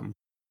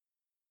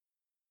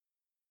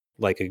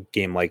 like a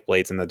game like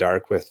Blades in the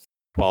Dark with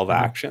 12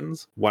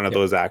 actions, one of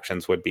those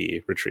actions would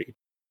be retreat.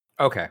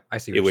 Okay, I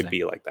see what It you're would saying.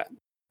 be like that.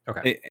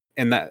 Okay.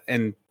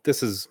 And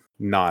this is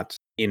not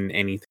in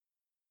anything,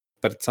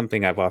 but it's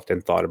something I've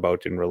often thought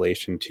about in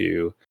relation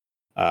to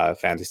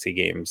fantasy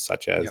games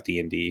such as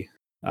D&D,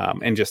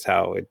 and just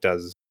how it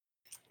does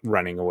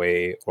running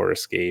away or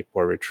escape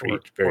or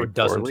retreat very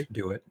poorly.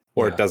 Do it.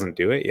 Or it doesn't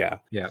do it, yeah.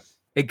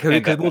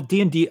 Because well,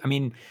 D&D, I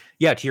mean,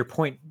 yeah, to your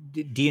point,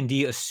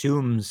 D&D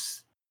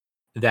assumes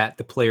that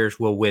the players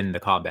will win the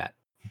combat,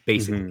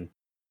 basically. Mm-hmm.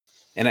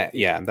 And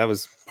that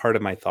was part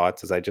of my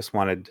thoughts, is I just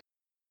wanted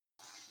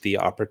the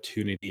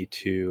opportunity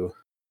to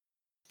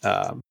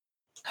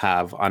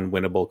have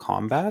unwinnable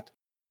combat,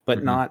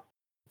 but not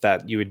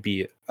that you would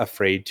be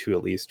afraid to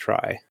at least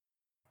try.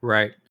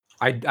 Right.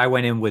 I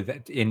went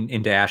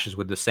into Ashes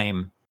with the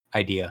same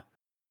idea,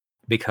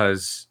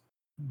 because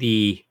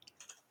the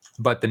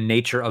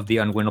nature of the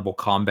unwinnable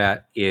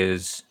combat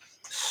is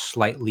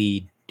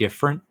slightly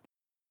different,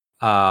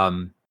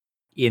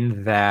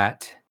 in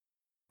that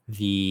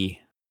the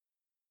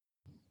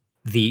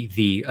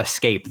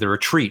escape, the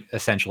retreat,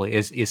 essentially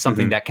is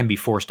something that can be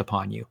forced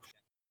upon you,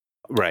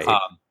 right?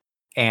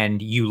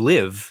 And you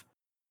live,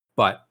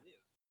 but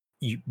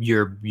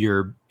you're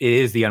it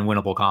is the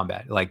unwinnable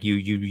combat. Like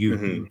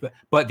you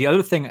but the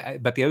other thing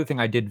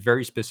I did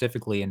very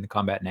specifically in the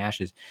combat in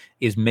Ashes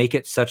is make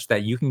it such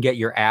that you can get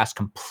your ass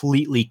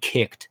completely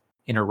kicked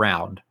in a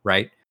round,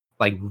 right?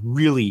 Like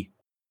really,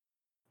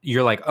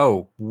 you're like,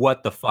 oh,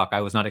 what the fuck? I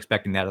was not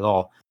expecting that at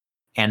all.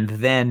 And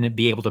then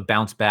be able to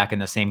bounce back in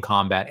the same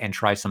combat and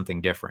try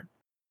something different.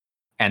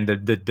 And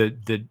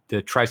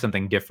the try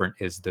something different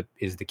is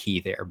the key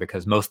there,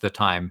 because most of the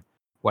time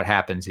what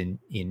happens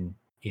in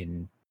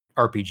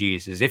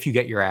RPGs is if you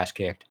get your ass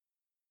kicked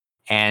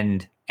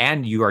and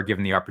you are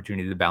given the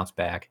opportunity to bounce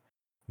back,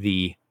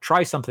 the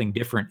try something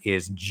different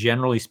is,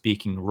 generally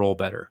speaking, roll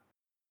better.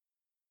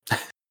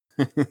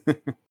 That's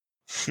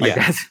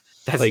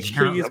like,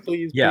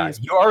 please.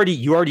 You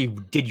already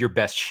did your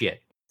best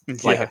shit,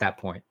 like at that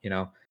point,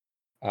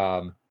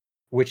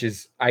 which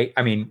is, I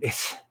mean,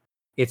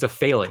 it's a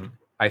failing.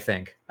 I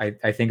think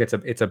it's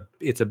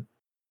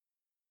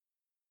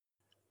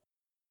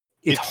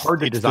hard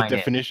to design. The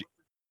definition.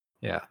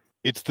 Yeah,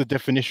 it's the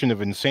definition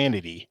of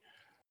insanity.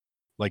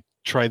 Like,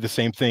 try the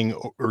same thing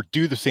or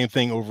do the same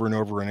thing over and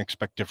over and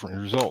expect different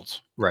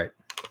results. Right.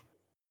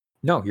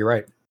 No, you're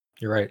right.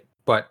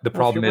 But the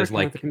problem is,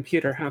 like, with the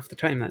computer half the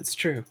time, that's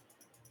true.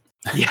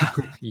 Yeah.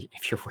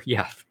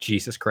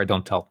 Jesus Christ,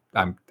 don't tell.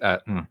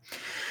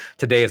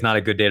 Today is not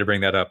a good day to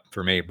bring that up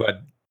for me,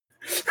 but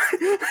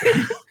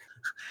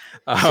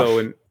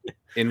so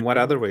in what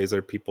other ways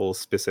are people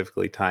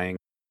specifically tying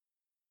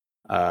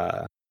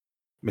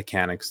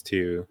mechanics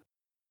to,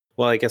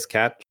 well, I guess,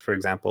 Kat, for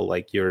example,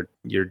 like your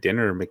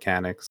dinner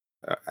mechanics,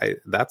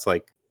 that's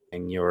like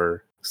in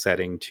your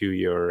setting to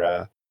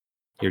your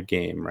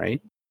game, right?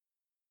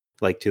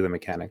 Like to the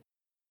mechanic.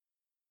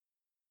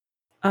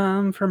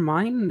 For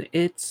mine,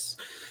 it's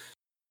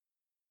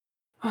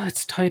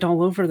tied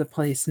all over the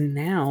place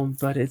now,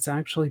 but it's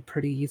actually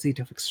pretty easy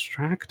to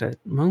extract it.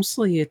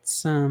 Mostly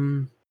it's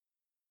the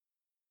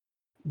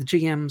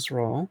GM's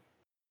role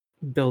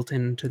built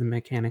into the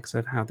mechanics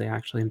of how they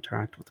actually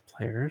interact with the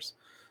players.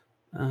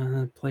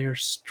 Player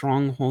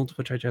Stronghold,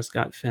 which I just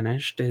got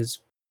finished, is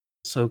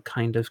so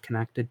kind of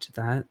connected to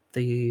that.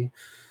 The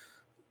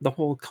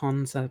whole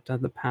concept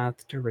of the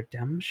path to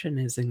redemption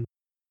is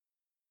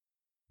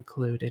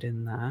included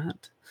in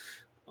that,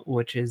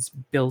 which is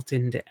built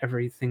into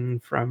everything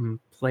from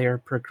player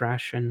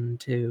progression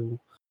to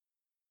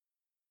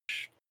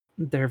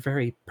their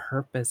very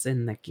purpose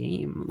in the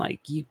game.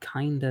 Like, you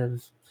kind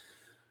of...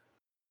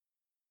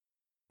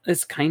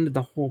 It's kind of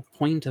the whole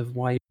point of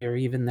why you're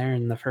even there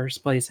in the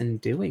first place and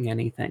doing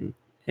anything,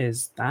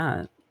 is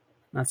that.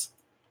 That's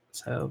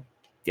So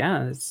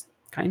yeah, it's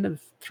kind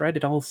of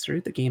threaded all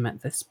through the game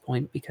at this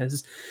point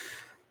because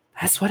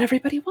that's what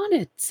everybody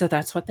wanted. So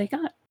that's what they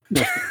got.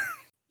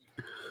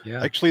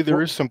 Yeah. Actually,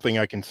 there is something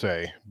I can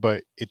say,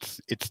 but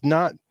it's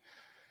not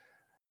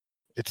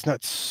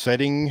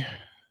setting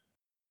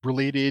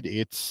related.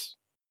 It's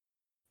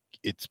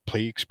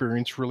play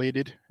experience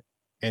related,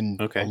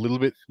 and Okay. a little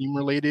bit theme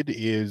related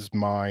is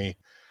my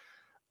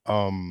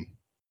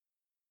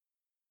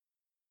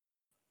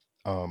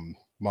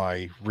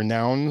my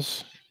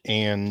renowns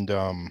and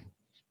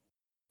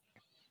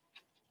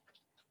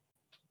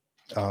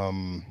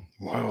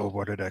whoa,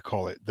 what did I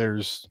call it?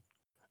 There's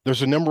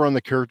a number on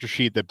the character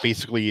sheet that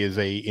basically is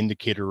a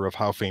indicator of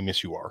how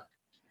famous you are.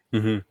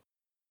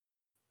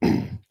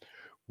 Mm-hmm.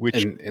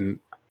 Which and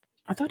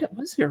I thought it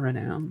was your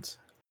renowns.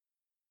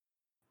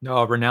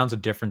 No, renown's a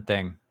different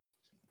thing.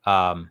 yeah,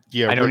 I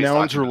know what he's renowns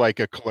talking are about. like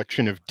a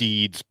collection of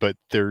deeds, but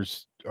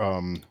there's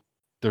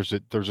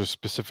a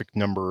specific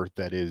number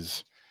that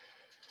is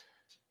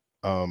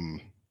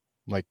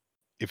like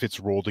if it's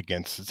rolled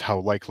against, it's how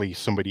likely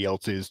somebody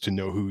else is to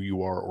know who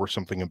you are or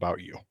something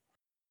about you.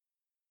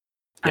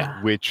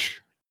 Yeah.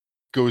 Which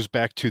goes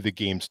back to the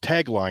game's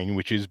tagline,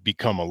 which is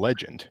become a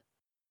legend.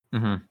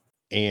 Mm-hmm.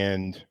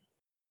 And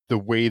the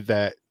way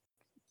that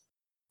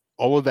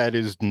all of that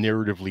is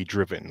narratively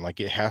driven, like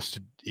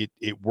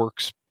it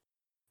works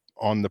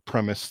on the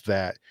premise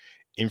that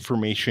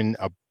information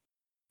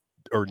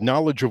or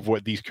knowledge of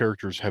what these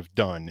characters have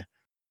done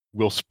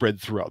will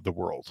spread throughout the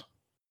world.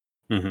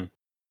 Mm-hmm.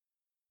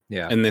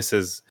 Yeah. And this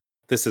is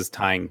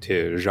tying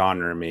to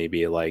genre,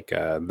 maybe like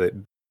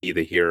be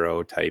the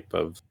hero type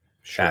of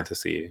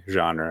fantasy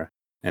genre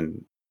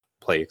and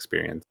play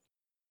experience.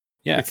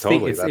 Yeah, it's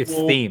totally. It's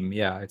theme.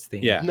 Yeah, it's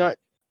theme. Yeah.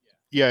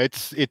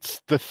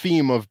 It's the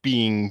theme of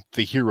being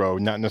the hero,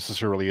 not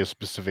necessarily a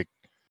specific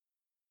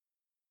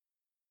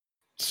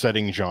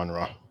setting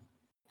genre.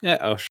 Yeah.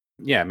 Oh,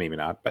 yeah. Maybe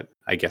not, but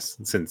I guess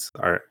since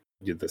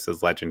this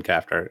is Legend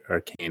Craft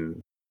Arcane,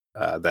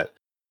 that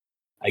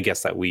I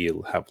guess that we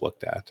have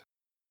looked at.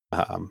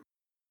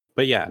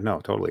 But yeah, no,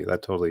 totally.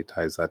 That totally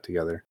ties that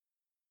together.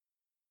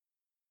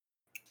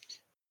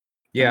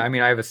 Yeah, I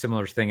mean, I have a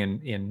similar thing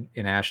in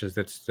Ashes.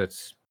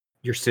 That's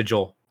your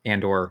sigil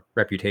and or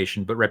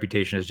reputation, but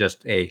reputation is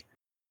just a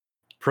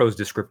prose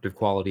descriptive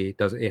quality.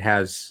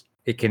 It's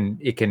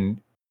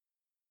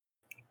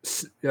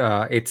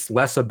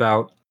less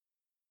about.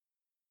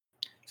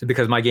 So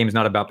because my game is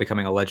not about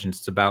becoming a legend,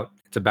 it's about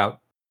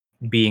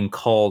being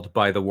called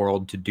by the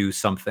world to do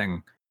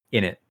something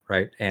in it,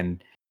 right?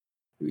 And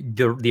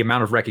the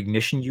amount of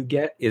recognition you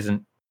get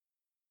isn't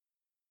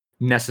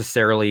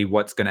necessarily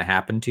what's going to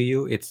happen to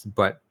you.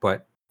 But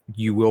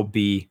you will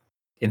be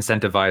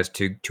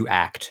incentivized to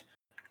act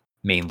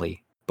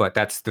mainly. But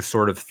that's the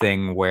sort of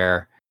thing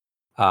where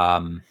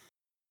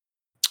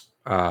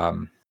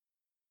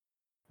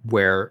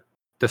where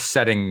the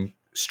setting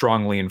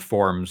strongly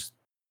informs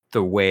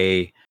the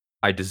way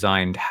I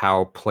designed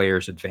how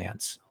players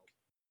advance.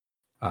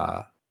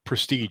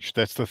 Prestige,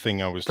 that's the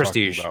thing I was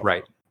Prestige, talking about.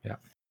 right? Yeah.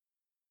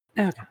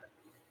 Okay.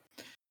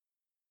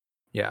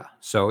 Yeah.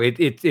 So it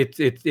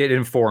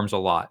informs a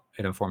lot.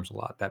 It informs a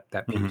lot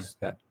that piece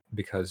that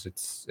because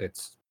it's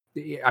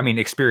I mean,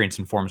 experience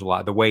informs a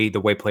lot. The way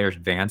players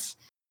advance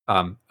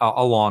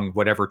along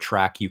whatever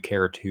track you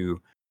care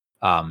to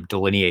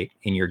delineate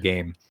in your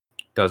game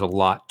does a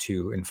lot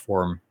to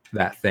inform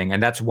that thing.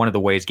 And that's one of the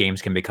ways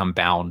games can become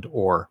bound,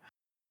 or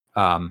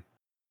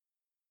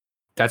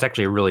that's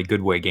actually a really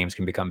good way games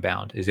can become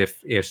bound, is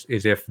if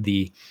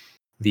the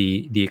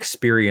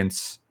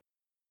experience,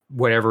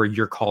 whatever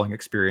you're calling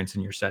experience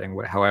in your setting,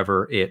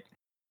 however it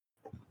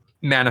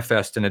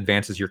manifests and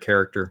advances your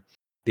character,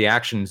 the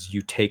actions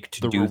you take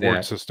to do that. The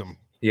reward system.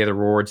 Yeah, the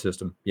reward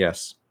system.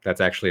 Yes,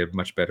 that's actually a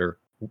much better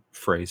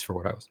phrase for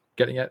what I was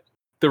getting at.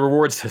 The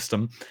reward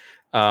system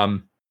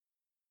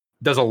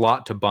does a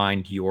lot to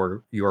bind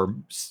your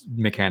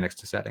mechanics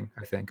to setting.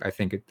 I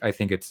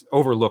think it's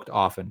overlooked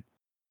often.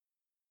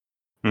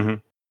 Mm-hmm.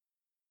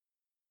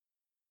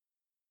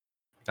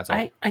 That's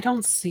all. I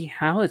don't see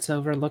how it's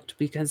overlooked,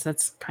 because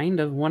that's kind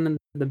of one of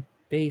the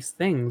base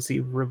things.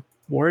 You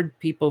reward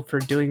people for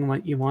doing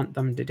what you want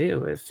them to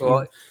do. If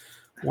you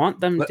want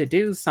them to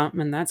do something,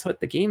 and that's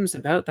what the game's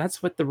about,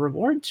 that's what the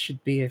rewards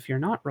should be. If you're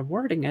not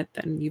rewarding it,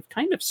 then you've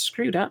kind of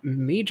screwed up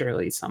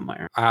majorly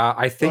somewhere.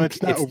 I think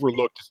it's not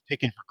overlooked, it's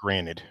taken for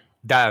granted.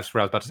 That's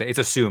what I was about to say. It's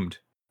assumed.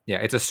 Yeah,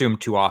 it's assumed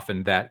too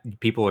often that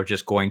people are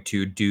just going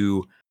to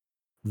do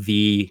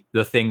the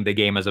thing the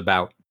game is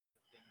about,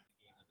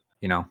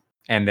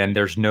 and then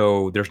there's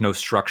no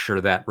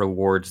structure that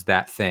rewards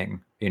that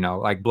thing.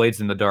 Like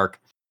Blades in the Dark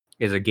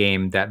is a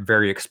game that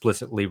very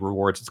explicitly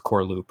rewards its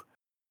core loop,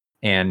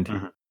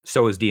 and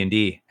so is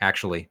D&D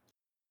actually.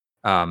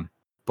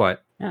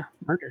 But yeah,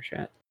 murder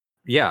shit.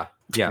 Yeah.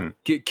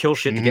 Kill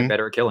shit to get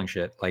better at killing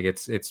shit. Like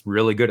it's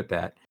really good at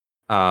that.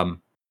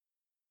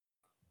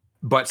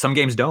 But some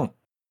games don't.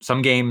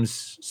 Some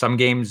games,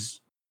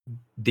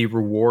 the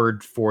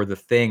reward for the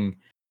thing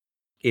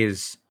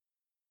is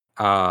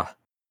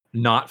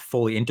not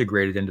fully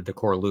integrated into the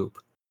core loop.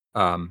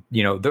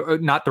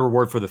 not the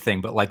reward for the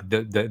thing, but like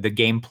the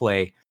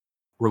gameplay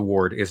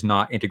reward is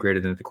not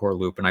integrated into the core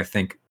loop. And I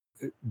think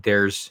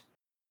there's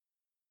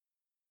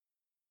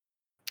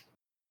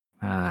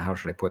how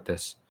should I put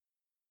this?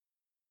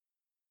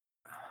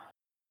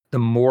 The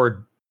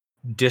more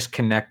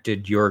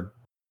disconnected your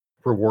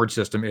reward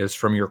system is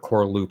from your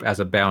core loop as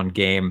a bound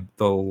game,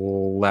 the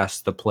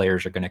less the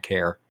players are going to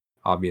care,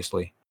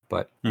 obviously.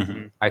 But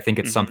I think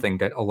it's something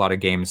that a lot of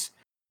games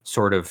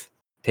sort of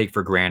take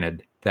for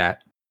granted,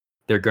 that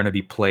they're going to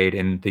be played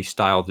in the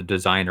style the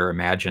designer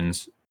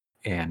imagines,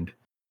 and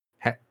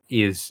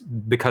is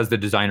because the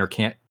designer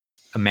can't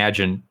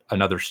imagine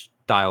another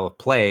style of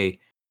play,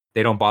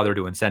 they don't bother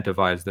to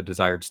incentivize the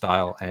desired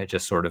style, and it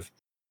just sort of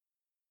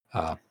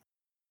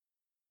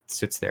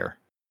sits there.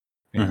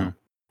 You know?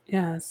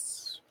 Yeah,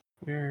 it's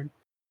weird.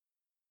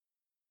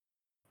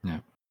 Yeah.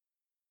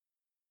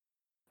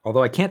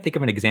 Although I can't think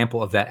of an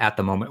example of that at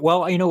the moment.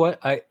 Well, you know what?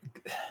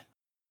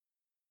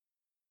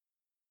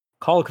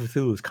 Call of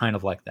Cthulhu is kind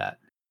of like that.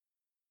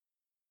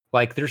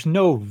 Like, there's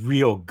no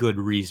real good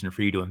reason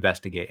for you to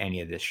investigate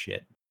any of this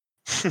shit.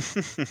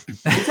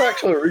 It's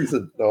actually a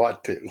reason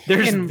not to.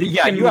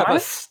 You have a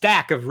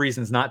stack of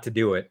reasons not to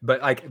do it.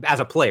 But like, as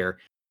a player,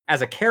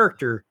 as a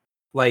character,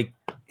 like,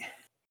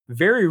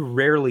 very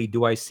rarely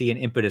do I see an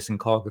impetus in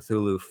Call of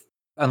Cthulhu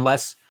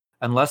unless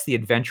the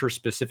adventure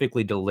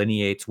specifically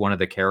delineates one of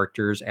the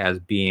characters as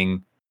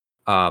being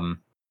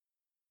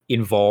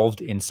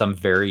involved in some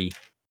very,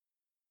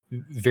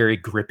 very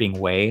gripping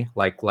way,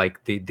 like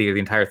the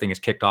entire thing is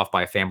kicked off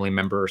by a family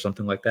member or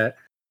something like that.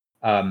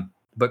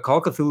 But Call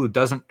of Cthulhu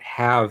doesn't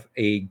have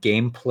a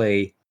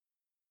gameplay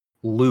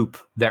loop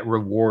that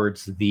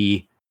rewards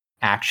the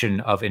action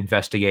of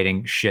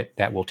investigating shit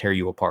that will tear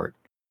you apart.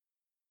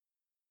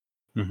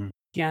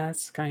 Yeah,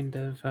 it's kind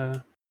of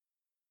a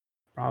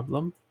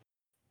problem.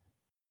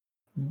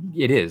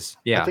 It is,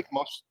 yeah.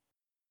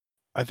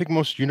 I think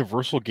most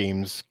Universal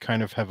games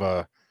kind of have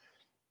a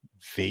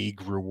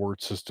vague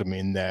reward system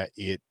in that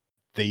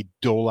they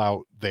dole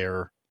out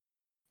their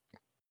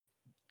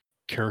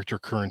character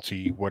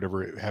currency,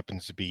 whatever it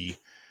happens to be,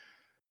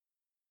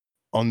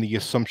 on the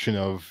assumption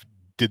of,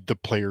 did the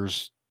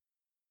players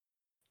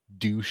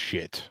do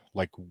shit?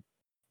 Like,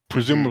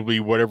 presumably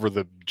whatever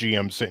the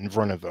GM set in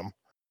front of them.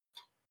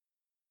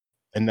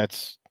 And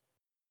that's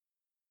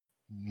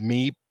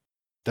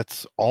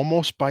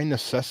almost by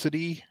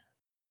necessity,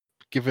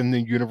 given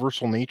the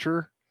universal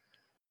nature.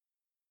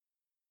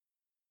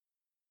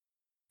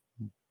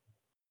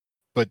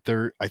 But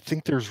I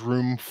think there's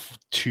room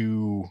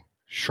to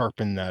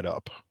sharpen that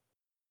up.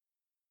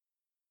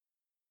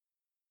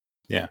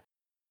 Yeah.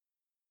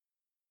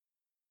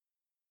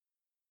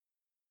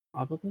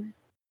 Probably.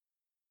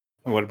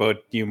 What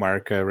about you,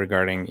 Mark,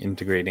 regarding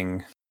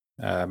integrating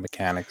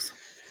mechanics?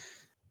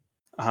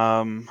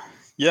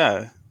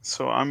 Yeah.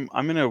 So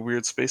I'm in a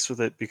weird space with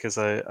it because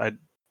I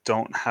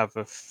don't have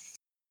a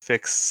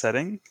fixed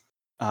setting,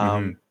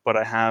 but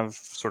I have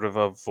sort of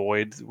a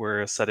void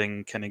where a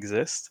setting can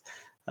exist,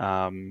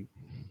 and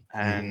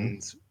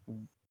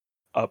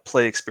a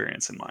play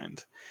experience in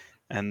mind.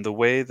 And the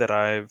way that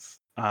I've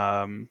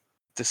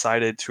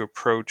decided to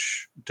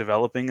approach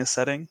developing a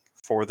setting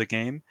for the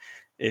game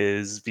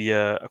is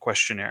via a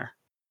questionnaire.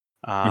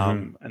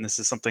 And this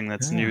is something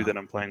that's new that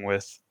I'm playing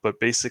with. But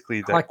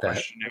basically, that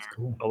questionnaire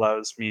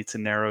allows me to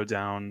narrow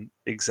down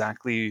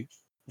exactly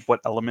what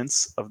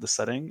elements of the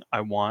setting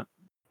I want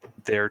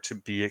there to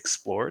be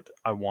explored.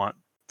 I want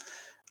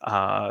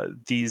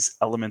these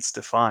elements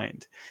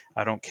defined.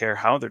 I don't care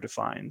how they're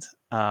defined,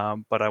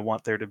 but I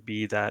want there to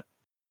be that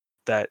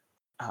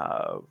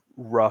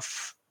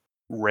rough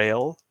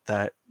rail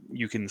that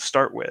you can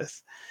start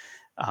with.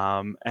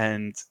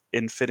 And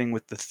in fitting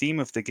with the theme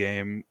of the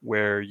game,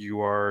 where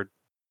you are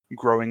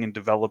growing and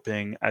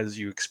developing as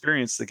you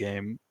experience the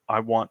game,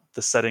 I want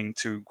the setting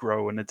to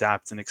grow and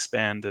adapt and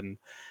expand and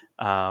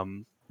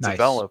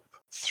develop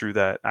through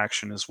that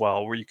action as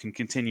well, where you can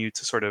continue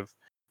to sort of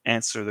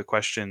answer the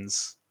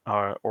questions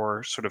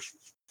or sort of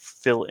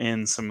fill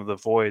in some of the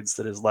voids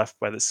that is left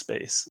by this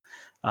space.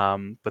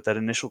 But that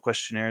initial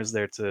questionnaire is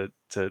there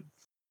to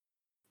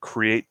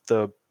create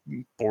the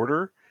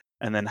border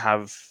and then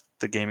have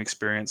the game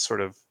experience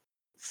sort of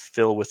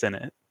fill within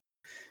it.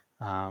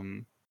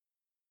 And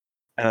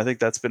I think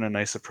that's been a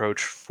nice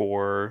approach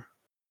for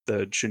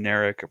the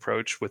generic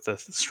approach with a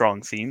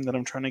strong theme that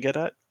I'm trying to get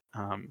at.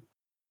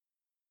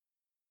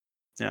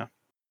 Yeah.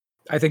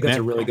 I think that's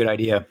a really good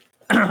idea.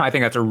 I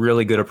think that's a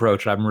really good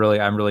approach. I'm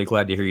really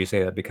glad to hear you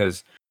say that,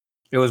 because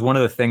it was one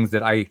of the things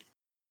that I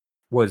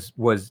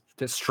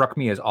that struck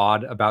me as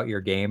odd about your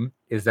game,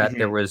 is that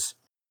there was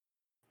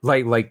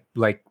like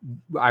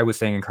I was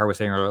saying and Car was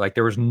saying earlier, like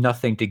there was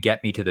nothing to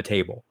get me to the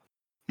table.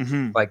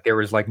 Like I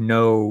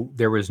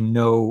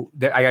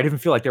didn't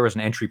feel like there was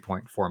an entry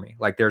point for me.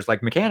 Like there's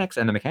like mechanics,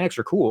 and the mechanics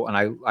are cool, and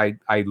I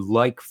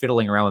like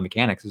fiddling around with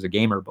mechanics as a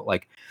gamer, but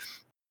like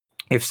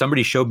if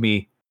somebody showed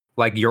me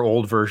like your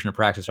old version of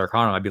Praxis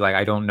Arcanum, I'd be like,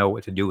 I don't know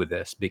what to do with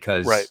this,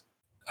 because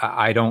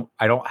I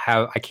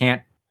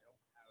can't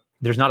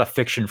there's not a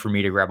fiction for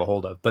me to grab a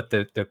hold of. But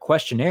the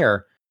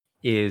questionnaire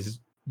is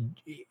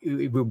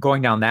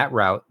going down that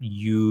route.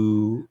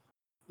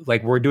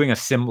 We're doing a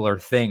similar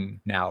thing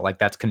now. Like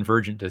that's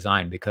convergent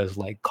design, because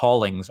like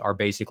callings are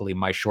basically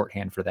my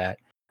shorthand for that.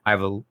 I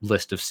have a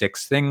list of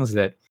 6 things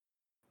that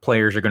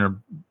players are going to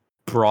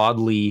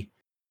broadly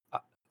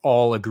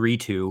all agree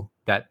to,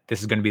 that this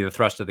is going to be the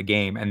thrust of the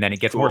game, and then it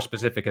gets more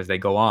specific as they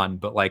go on.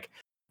 But like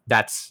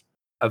that's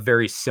a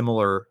very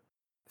similar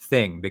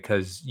thing,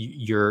 because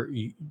you're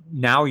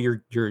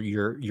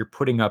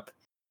putting up,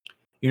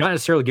 you're not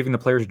necessarily giving the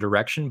players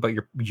direction, but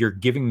you're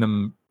giving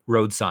them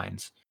road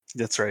signs.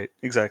 That's right.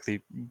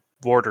 Exactly.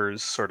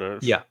 Borders sort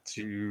of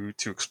to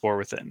explore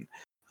within.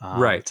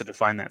 Right. To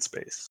define that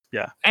space.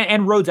 Yeah.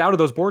 And roads out of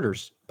those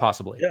borders,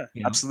 possibly. Yeah,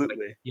 you know?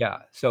 absolutely. Like, yeah.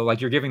 So like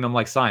you're giving them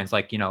like signs,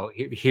 like,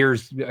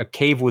 here's a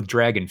cave with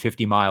dragon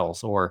 50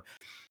 miles, or,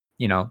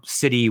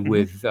 city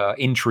with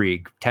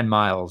intrigue 10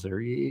 miles, or,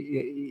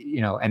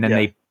 and then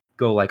they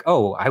go like,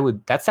 oh,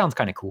 that sounds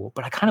kind of cool,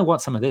 but I kind of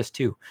want some of this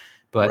too.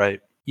 But right.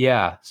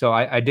 Yeah. So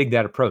I dig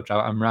that approach.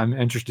 I'm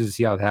interested to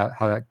see how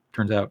that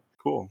turns out.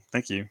 Cool.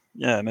 Thank you.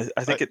 Yeah. And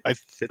I think it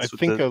fits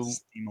with the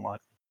theme a lot.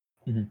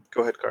 Mm-hmm.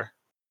 Go ahead, Car.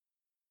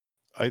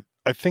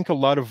 I think a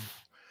lot of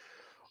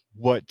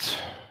what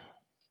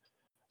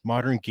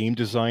modern game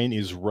design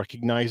is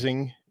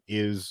recognizing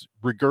is,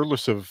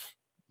 regardless of,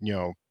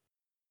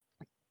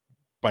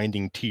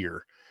 binding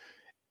tier,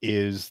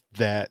 is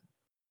that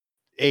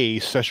A,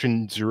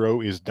 session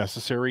 0 is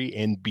necessary,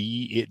 and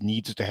B, it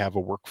needs to have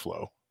a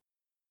workflow.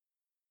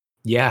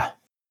 Yeah,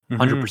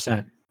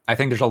 100%. I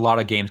think there's a lot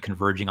of games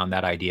converging on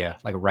that idea,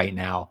 like right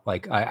now.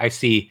 Like I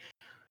see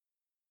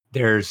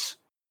there's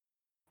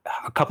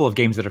a couple of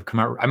games that have come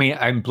out. I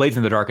mean, Blades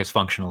in the Dark is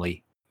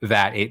functionally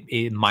that,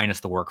 it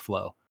minus the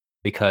workflow,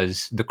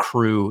 because the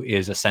crew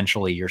is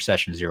essentially your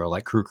session 0.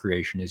 Like crew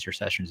creation is your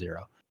session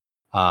 0.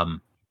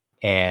 And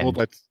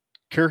that's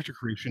character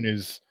creation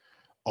has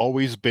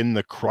always been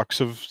the crux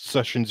of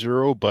session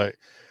 0, but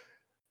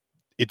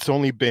it's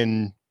only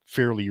been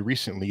fairly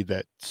recently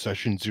that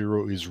session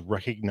 0 is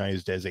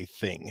recognized as a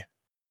thing.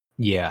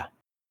 Yeah.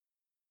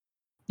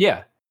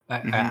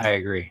 I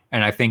agree,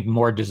 and I think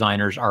more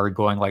designers are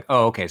going like,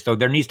 oh, okay, so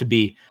there needs to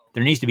be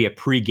a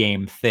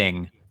pre-game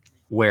thing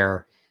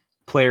where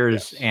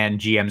players and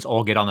GMs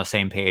all get on the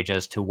same page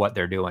as to what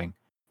they're doing.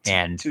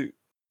 And to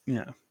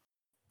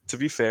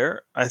be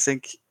fair, I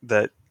think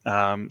that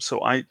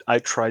so I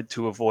tried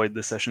to avoid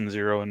the session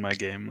 0 in my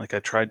game. Like I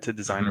tried to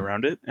design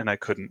around it, and I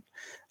couldn't.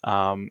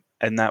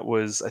 And that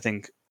was, I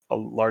think, a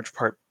large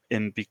part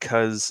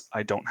because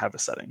I don't have a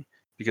setting,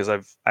 because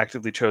I've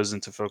actively chosen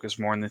to focus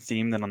more on the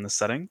theme than on the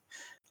setting.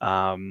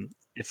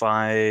 If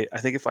I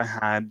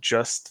had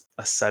just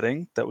a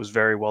setting that was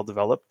very well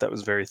developed, that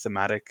was very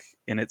thematic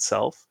in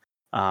itself,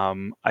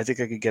 I think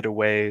I could get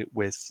away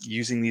with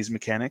using these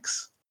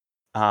mechanics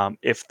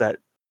if that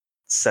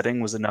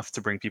setting was enough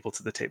to bring people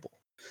to the table.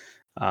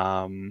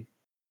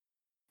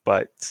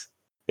 But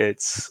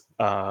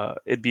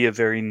it'd be a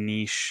very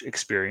niche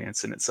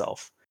experience in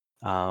itself.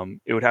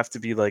 It would have to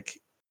be like,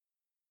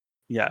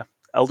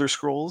 Elder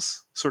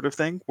Scrolls sort of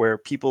thing, where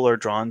people are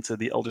drawn to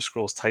the Elder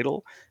Scrolls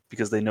title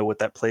because they know what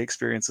that play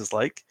experience is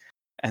like,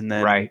 and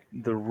then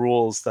the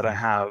rules that I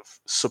have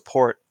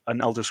support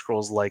an Elder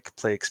Scrolls like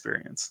play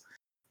experience.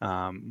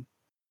 That's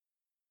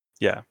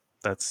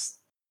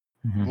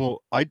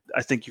well, I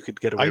think you could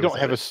get away. I don't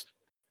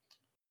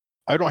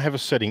have a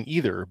setting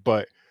either,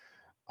 but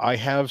I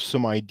have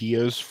some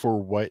ideas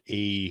for what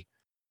a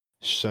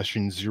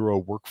session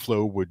 0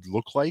 workflow would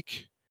look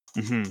like,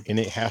 and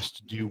it has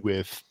to do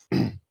with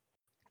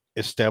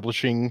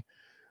establishing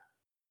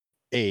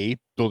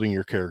building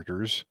your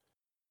characters,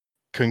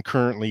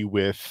 concurrently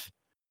with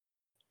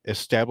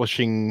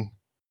establishing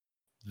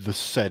the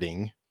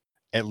setting,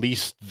 at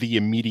least the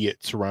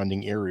immediate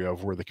surrounding area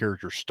of where the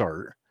characters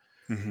start,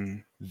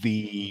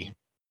 the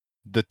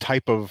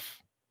type of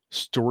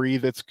story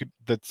that's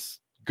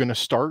going to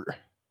start,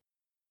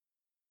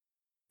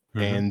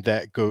 and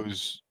that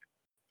goes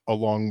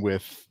along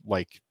with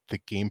like the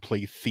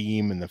gameplay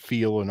theme and the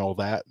feel and all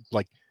that.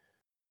 Like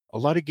a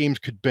lot of games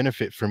could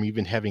benefit from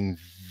even having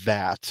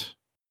that,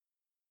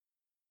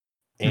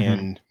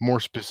 and more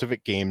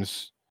specific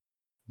games,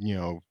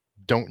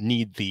 don't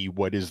need the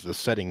what is the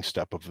setting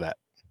step of that,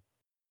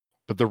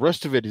 but the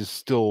rest of it is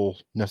still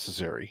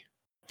necessary.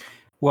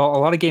 Well, a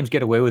lot of games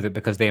get away with it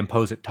because they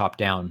impose it top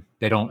down.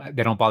 They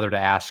don't bother to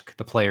ask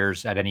the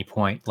players at any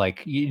point.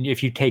 Like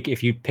if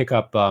you pick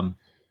up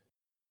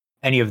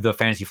any of the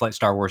Fantasy Flight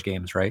Star Wars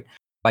games, right?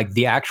 Like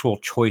the actual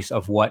choice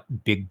of what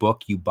big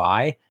book you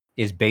buy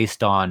is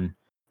based on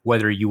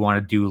whether you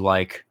want to do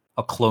like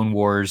a Clone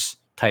Wars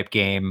type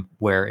game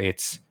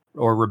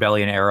or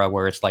Rebellion era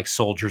where it's like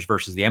soldiers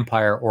versus the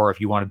Empire, or if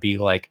you want to be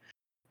like,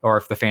 or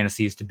if the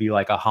fantasy is to be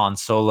like a Han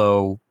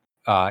Solo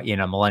in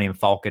a Millennium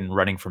Falcon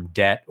running from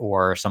debt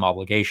or some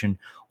obligation,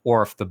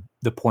 or if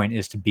the point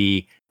is to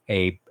be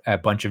a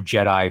bunch of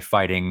Jedi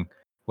fighting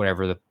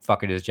whatever the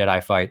fuck it is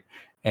Jedi fight.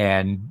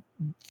 And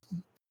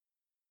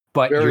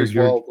but Varies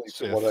you're wildly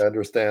from what I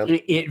understand.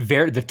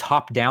 the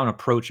top-down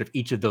approach of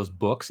each of those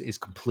books is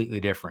completely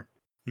different,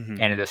 Mhm.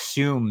 and it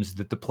assumes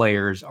that the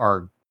players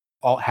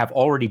have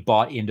already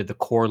bought into the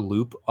core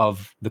loop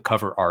of the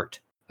cover art,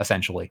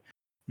 essentially.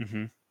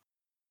 Mhm.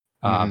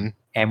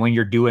 And when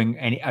you're doing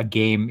a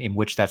game in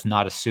which that's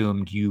not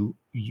assumed,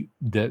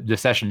 the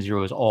session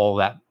 0 is all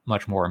that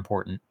much more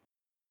important.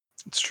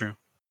 It's true.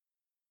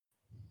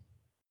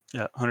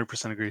 Yeah,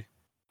 100% agree.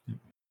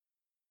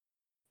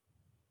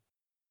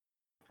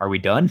 Are we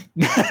done?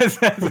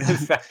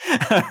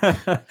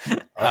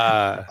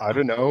 I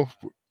don't know.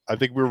 I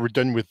think we were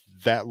done with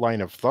that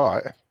line of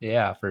thought.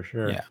 Yeah, for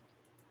sure. Yeah.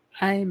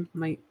 I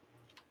might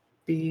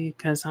be,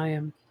 because I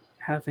am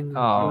having a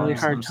Oh, really I'm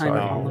hard time sorry.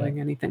 following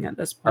anything at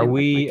this Are point.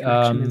 we, My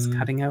connection is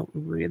cutting out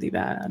really I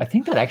bad.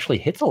 think that actually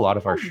hits a lot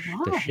of our the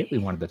Why? shit we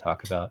wanted to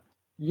talk about.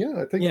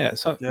 Yeah, I think. Yeah,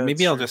 so Yeah,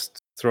 maybe it's I'll true.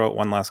 just throw out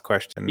one last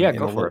question. Yeah, in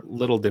go a for it.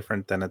 little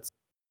different than it's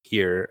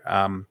here.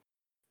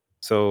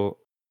 So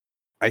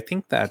I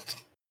think that,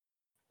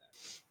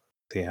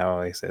 see how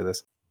I say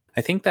this.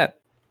 I think that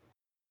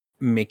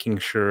making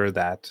sure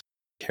that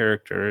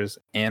characters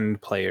and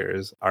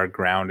players are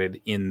grounded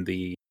in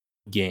the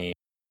game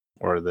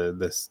or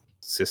the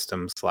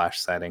system /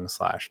 setting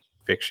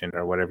 / fiction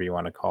or whatever you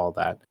want to call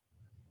that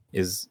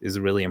is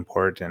really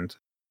important.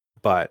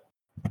 But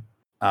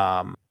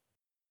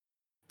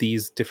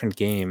these different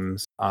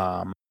games,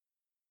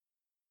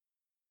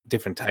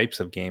 different types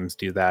of games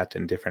do that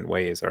in different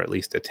ways, or at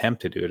least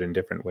attempt to do it in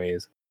different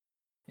ways.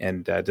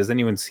 And does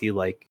anyone see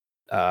like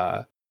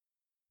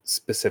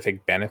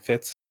specific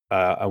benefits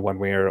one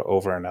way or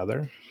over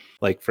another?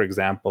 Like, for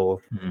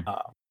example,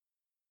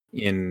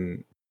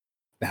 in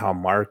how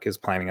Mark is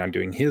planning on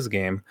doing his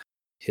game,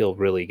 he'll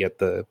really get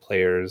the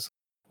players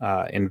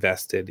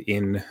invested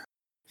in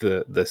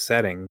the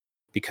setting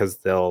because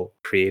they'll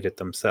create it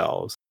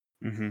themselves,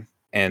 Mhm.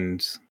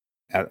 and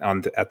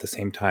at the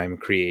same time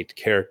create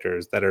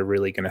characters that are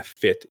really going to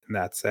fit in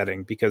that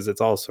setting, because it's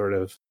all sort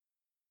of,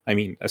 I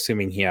mean,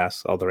 assuming he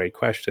asks all the right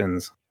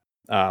questions,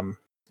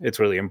 it's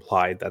really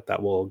implied that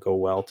that will go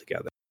well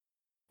together.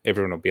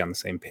 Everyone will be on the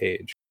same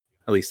page.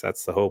 At least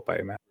that's the hope, I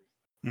imagine.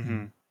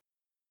 Mhm.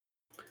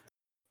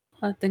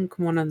 I think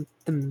one of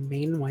the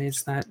main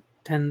ways that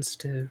tends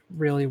to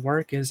really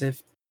work is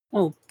if,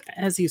 well,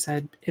 as you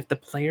said, if the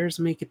players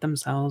make it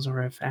themselves,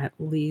 or if at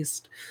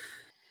least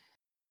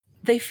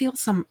they feel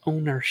some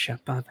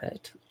ownership of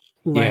it.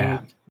 Like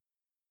Yeah.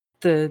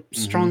 the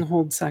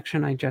stronghold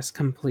section I just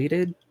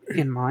completed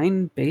in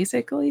mine,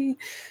 basically,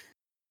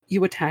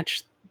 you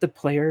attach the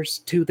players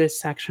to this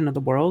section of the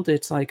world.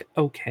 It's like,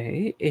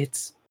 okay,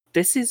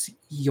 this is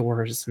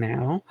yours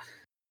now.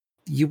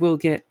 You will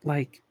get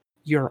like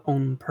your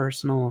own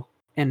personal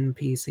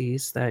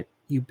NPCs that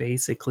you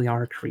basically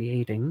are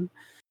creating.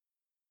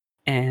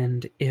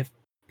 And if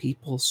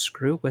people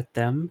screw with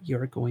them,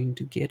 you're going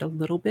to get a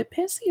little bit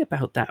pissy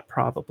about that,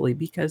 probably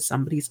because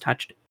somebody's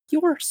touched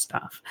your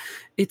stuff.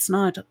 It's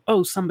not,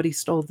 oh, somebody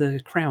stole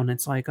the crown.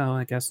 It's like, oh,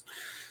 I guess,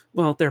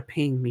 well, they're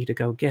paying me to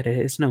go get it.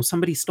 It's no,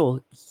 somebody stole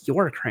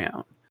your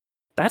crown.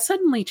 That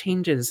suddenly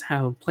changes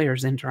how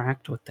players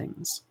interact with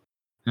things.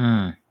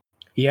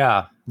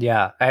 Yeah.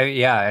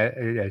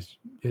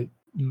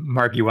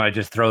 Mark, you want to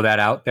just throw that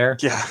out there?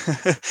 Yeah.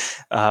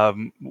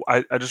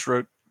 I just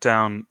wrote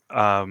down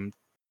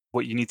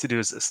what you need to do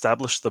is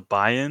establish the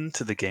buy-in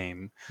to the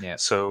game. Yeah.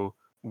 So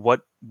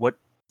what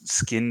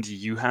skin do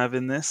you have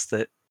in this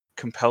that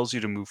compels you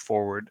to move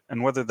forward?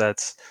 And whether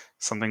that's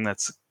something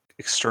that's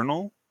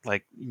external,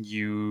 like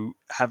you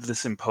have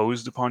this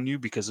imposed upon you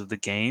because of the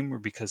game, or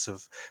because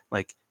of,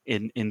 like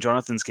in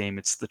Jonathan's game,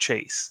 it's the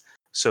chase.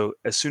 So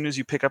as soon as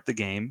you pick up the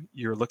game,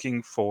 you're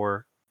looking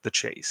for the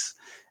chase.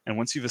 And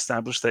once you've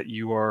established that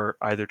you are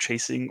either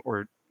chasing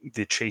or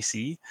the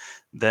chasee,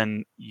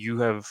 then you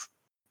have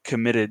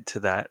committed to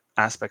that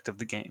aspect of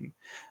the game.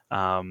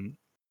 And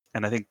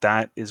I think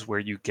that is where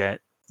you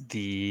get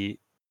the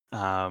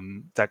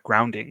that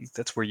grounding.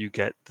 That's where you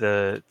get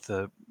the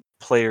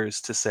players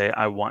to say,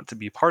 I want to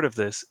be part of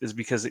this, is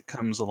because it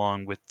comes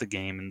along with the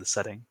game and the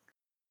setting.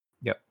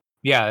 Yep.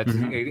 Yeah, that's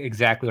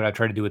exactly what I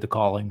try to do with the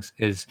callings,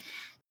 is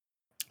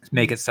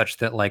make it such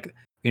that, like,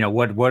 you know,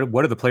 what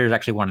do the players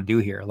actually want to do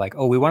here? Like,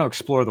 oh, we want to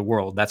explore the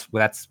world. That's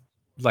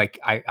like,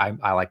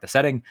 I like the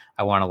setting.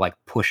 I want to like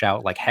push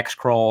out like hex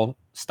crawl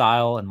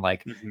style and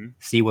like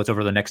see what's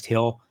over the next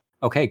hill.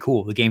 Okay,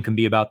 cool. The game can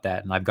be about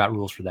that, and I've got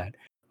rules for that.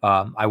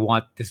 I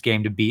want this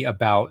game to be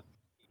about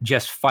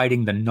just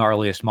fighting the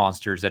gnarliest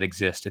monsters that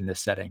exist in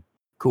this setting.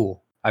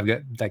 Cool. I've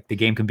got, like, the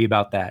game can be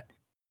about that.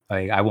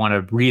 I want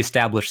to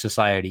reestablish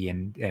society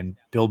and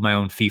build my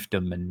own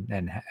fiefdom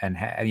and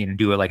you know,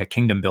 do it like a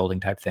kingdom building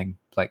type thing.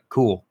 Like,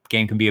 cool.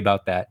 Game can be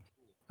about that.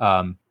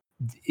 But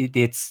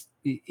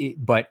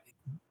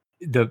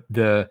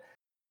the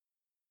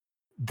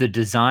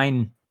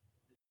design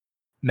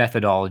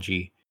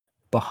methodology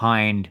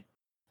behind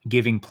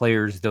giving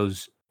players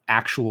those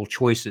actual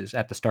choices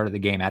at the start of the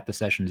game, at the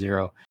session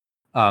 0,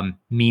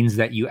 means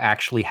that you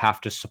actually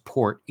have to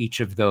support each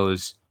of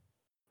those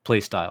play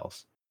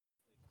styles.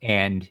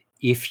 And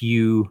if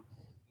you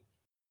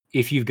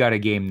if you've got a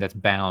game that's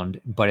bound,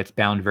 but it's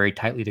bound very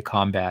tightly to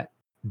combat,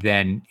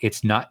 then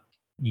it's not.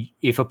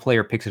 If a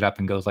player picks it up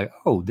and goes like,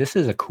 "Oh, this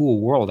is a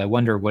cool world. I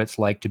wonder what it's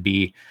like to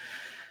be.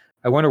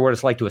 I wonder what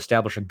it's like to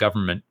establish a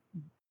government."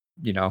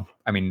 You know,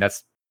 I mean,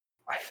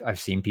 I've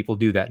seen people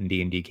do that in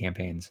D&D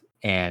campaigns,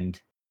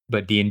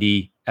 but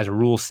D&D as a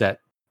rule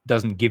set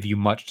doesn't give you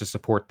much to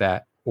support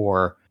that,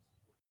 or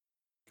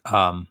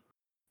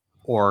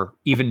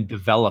even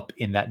develop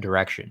in that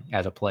direction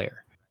as a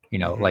player. You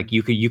know, like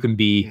you can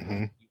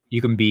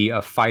be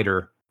a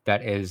fighter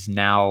that is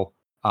now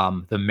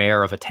the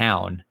mayor of a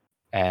town,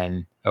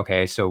 and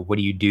okay, so what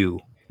do you do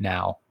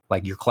now?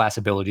 Like your class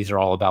abilities are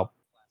all about,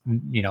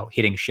 you know,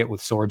 hitting shit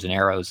with swords and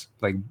arrows.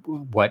 Like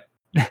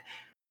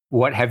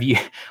what have you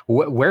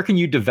where can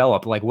you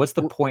develop? Like what's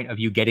the point of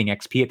you getting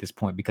XP at this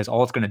point? Because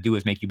all it's going to do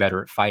is make you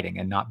better at fighting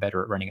and not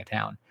better at running a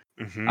town.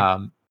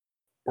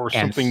 Or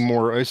something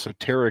more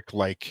esoteric,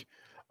 like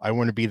I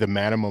want to be the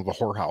madam of a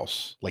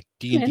whorehouse. Like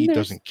D&D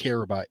doesn't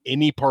care about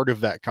any part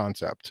of that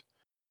concept,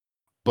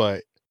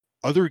 but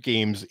other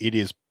games, it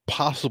is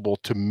possible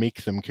to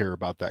make them care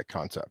about that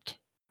concept.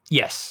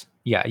 Yes,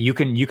 yeah, you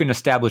can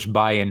establish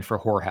buy-in for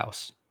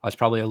whorehouse. That's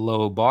probably a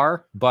low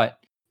bar, but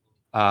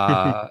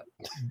hourly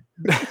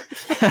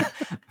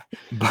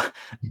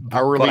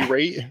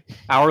rate. An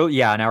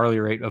hourly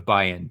rate of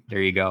buy-in.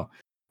 There you go.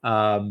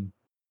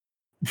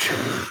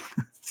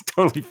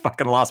 Totally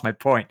fucking lost my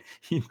point,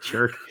 you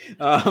jerk.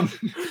 Where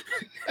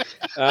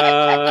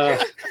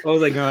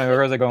was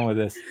I going with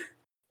this?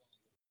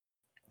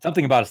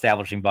 Something about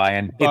establishing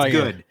buy-in. It's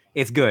good.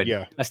 It's good.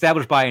 Yeah.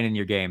 Establish buy-in in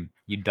your game,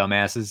 you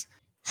dumbasses.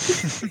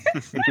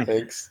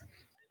 Thanks.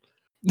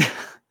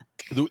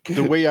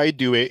 The way I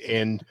do it,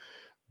 and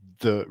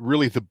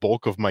the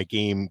bulk of my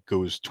game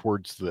goes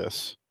towards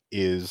this,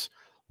 is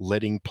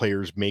letting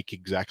players make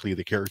exactly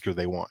the character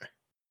they want.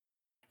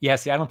 Yeah,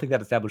 see, I don't think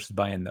that establishes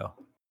buy-in though.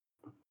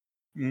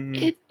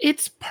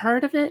 It's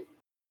part of it.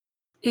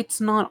 It's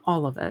not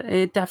all of it.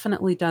 It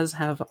definitely does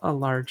have a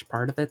large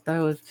part of it,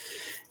 though.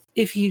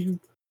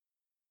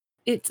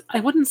 I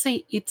wouldn't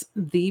say it's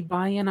the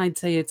buy-in. I'd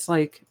say it's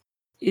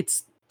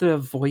the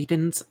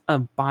avoidance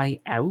of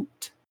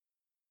buy-out.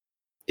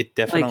 It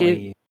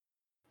definitely.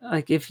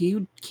 Like if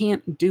you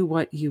can't do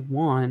what you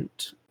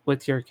want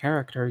with your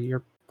character,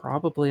 you're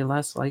probably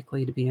less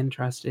likely to be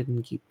interested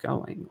and keep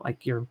going.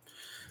 It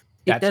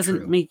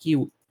doesn't make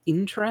you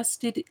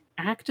interested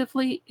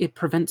actively, it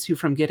prevents you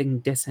from getting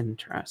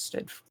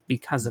disinterested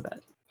because of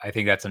it. I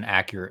think that's an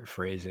accurate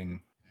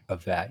phrasing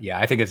of that. Yeah,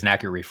 I think it's an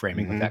accurate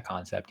reframing of that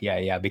concept.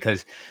 Yeah,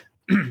 because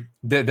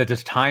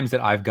the times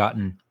that I've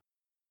gotten,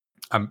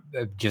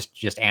 just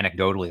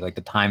anecdotally, like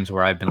the times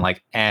where I've been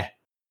like,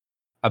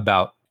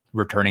 about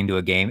returning to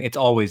a game, it's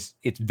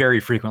very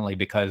frequently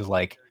because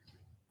like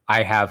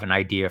I have an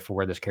idea for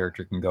where this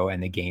character can go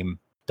and the game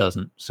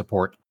doesn't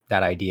support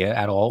that idea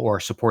at all, or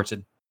supports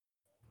it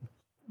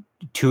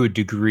to a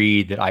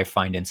degree that I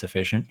find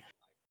insufficient.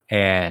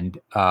 And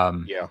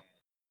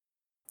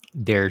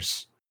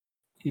there's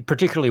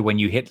particularly when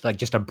you hit like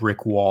just a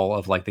brick wall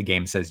of like the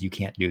game says you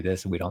can't do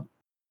this and we don't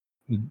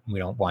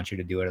want you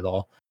to do it at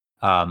all.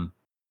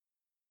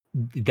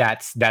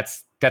 That's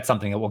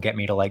something that will get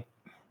me to like,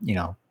 you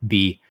know,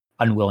 be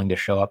unwilling to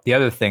show up. The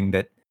other thing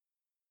that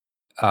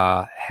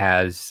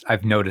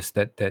I've noticed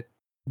that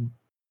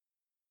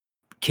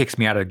kicks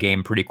me out of the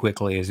game pretty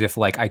quickly is if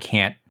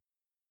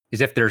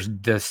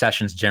the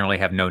sessions generally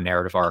have no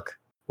narrative arc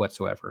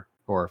whatsoever,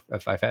 or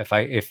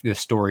if the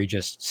story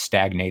just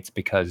stagnates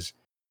because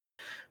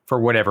for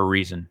whatever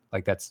reason,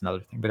 like that's another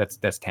thing, but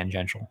that's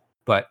tangential.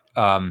 But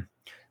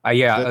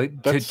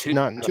that's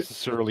not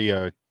necessarily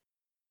a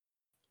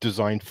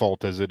design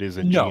fault as it is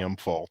a GM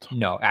fault.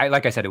 No,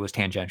 like I said, it was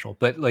tangential,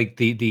 but like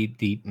the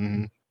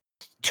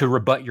to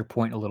rebut your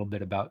point a little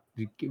bit about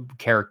the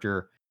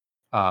character,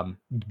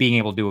 being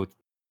able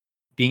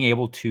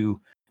to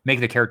make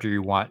the character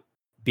you want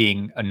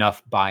being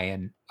enough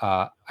buy-in.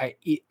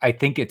 I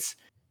think it's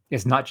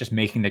not just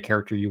making the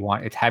character you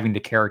want; it's having the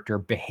character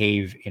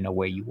behave in a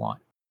way you want.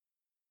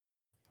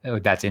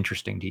 That's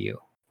interesting to you.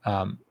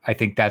 I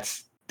think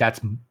that's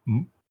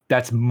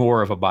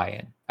more of a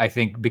buy-in. I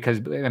think because,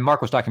 and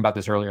Mark was talking about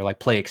this earlier, like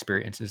play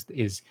experience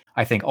is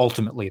I think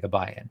ultimately the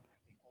buy-in.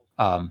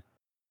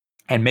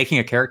 And making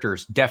a character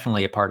is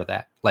definitely a part of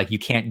that. Like you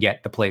can't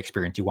get the play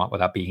experience you want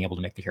without being able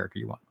to make the character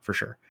you want, for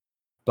sure.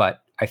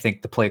 But I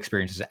think the play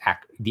experience is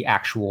the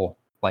actual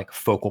like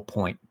focal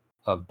point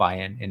of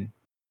buy-in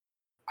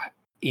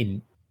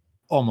in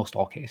almost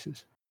all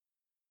cases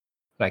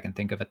that I can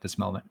think of at this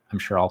moment. I'm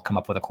sure I'll come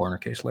up with a corner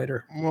case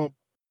later. Well,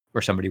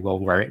 or somebody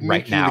will right now.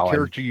 Making the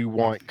character you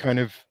want kind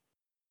of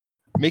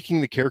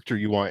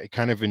it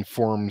kind of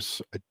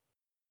informs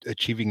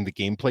achieving the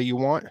gameplay you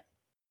want.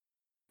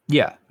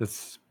 Yeah,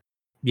 that's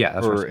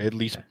or at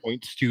least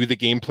points to the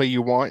gameplay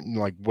you want, and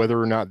like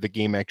whether or not the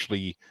game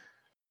actually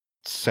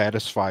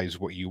satisfies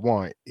what you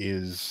want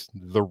is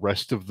the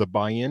rest of the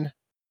buy-in.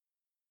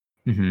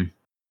 Mm-hmm.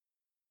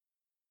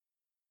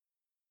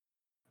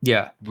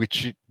 Yeah,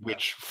 which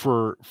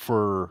for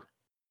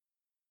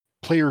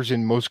players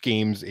in most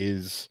games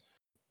is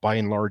by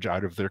and large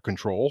out of their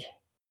control.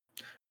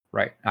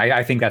 Right.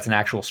 I think that's an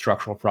actual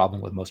structural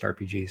problem with most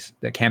RPGs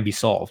that can be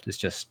solved. It's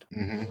just,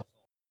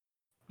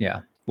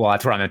 yeah. Well,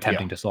 that's what I'm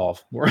attempting to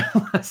solve, more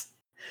or less.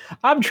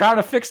 I'm trying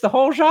to fix the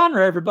whole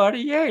genre, everybody.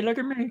 Yay, look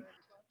at me.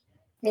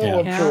 Well,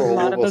 I'm sure a all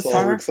lot of of us us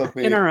are, are except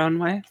me. in our own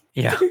way.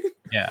 Yeah.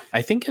 Yeah,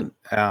 I think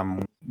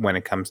when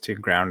it comes to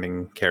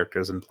grounding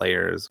characters and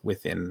players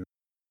within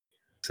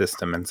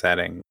system and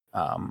setting,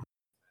 a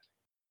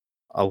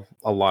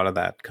lot of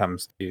that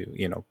comes to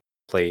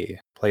play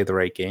the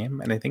right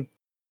game, and I think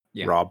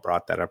Rob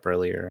brought that up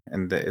earlier,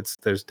 and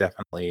there's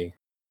definitely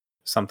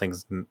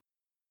something's.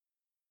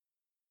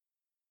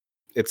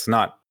 It's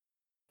not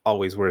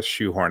always worth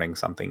shoehorning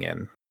something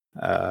in,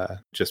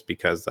 just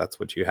because that's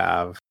what you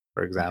have.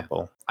 For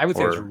example, I would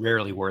say it's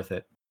rarely worth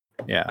it.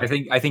 Yeah, I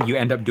think you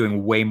end up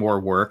doing way more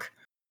work.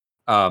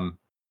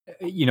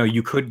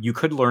 You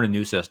could learn a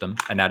new system,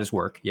 and that is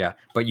work. Yeah,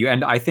 but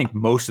I think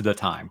most of the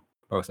time,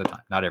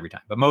 not every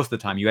time, but most of the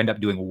time, you end up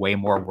doing way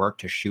more work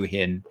to shoe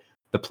in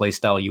the play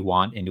style you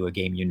want into a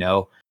game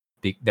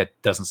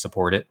that doesn't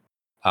support it,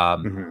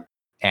 and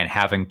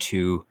having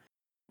to.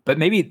 But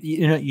maybe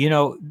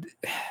to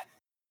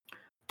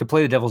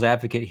play the devil's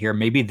advocate here,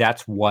 maybe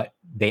that's what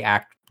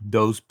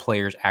those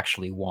players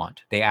actually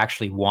want. They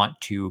actually want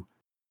to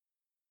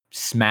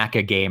smack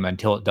a game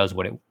until it does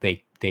what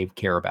they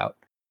care about,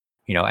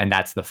 and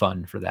that's the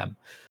fun for them.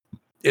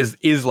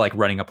 Is like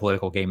running a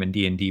political game in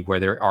D&D where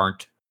there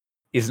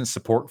isn't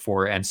support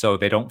for it, and so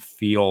they don't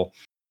feel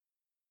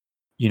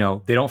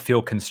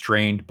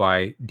constrained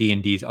by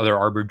D&D's other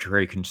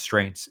arbitrary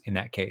constraints. In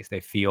that case, they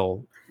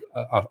feel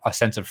a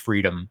sense of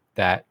freedom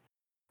that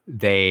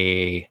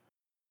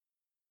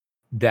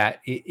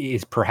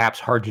is perhaps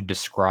hard to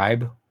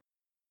describe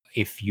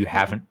if you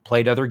haven't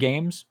played other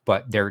games,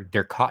 but they're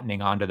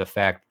cottoning onto the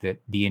fact that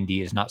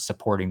D&D is not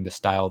supporting the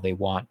style they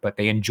want, but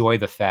they enjoy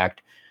the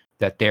fact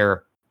that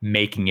they're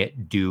making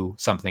it do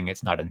something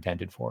it's not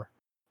intended for.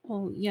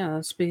 Well, yeah,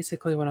 that's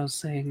basically what I was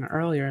saying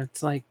earlier.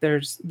 It's like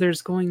there's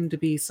going to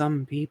be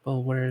some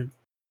people where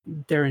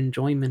their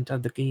enjoyment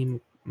of the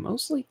game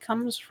mostly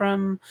comes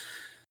from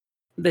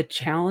the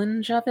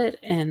challenge of it,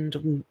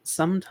 and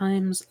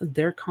sometimes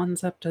their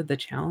concept of the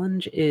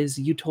challenge is,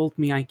 you told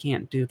me I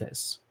can't do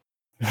this.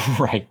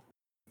 Right.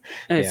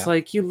 It's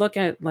like you look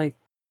at like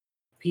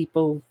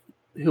people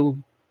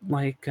who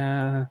like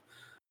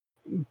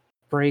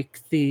break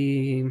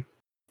the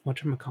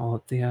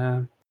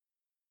whatchamacallit,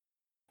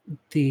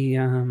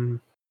 the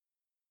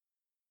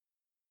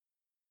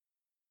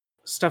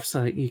stuff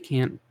so that you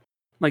can't,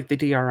 like the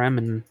DRM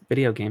in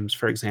video games,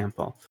 for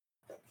example.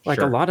 Like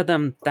a lot of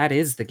them, that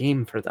is the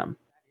game for them.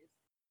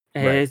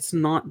 Right. It's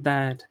not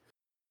that,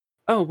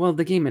 oh well,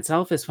 the game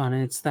itself is fun.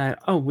 It's that,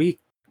 oh, we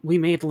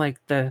made like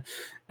an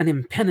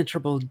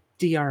impenetrable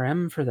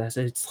DRM for this.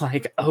 It's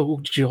like,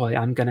 oh joy,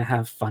 I'm gonna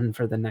have fun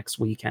for the next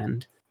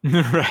weekend.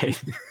 Right.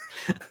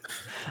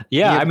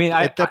 Yeah, I mean,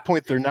 at that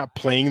point, they're not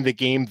playing the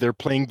game; they're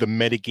playing the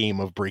meta game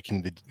of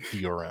breaking the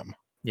DRM.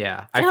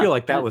 Yeah, I feel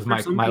like that was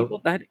my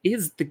people, that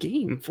is the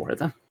game for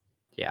them.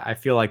 Yeah, I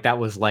feel like that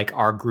was like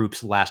our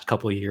group's last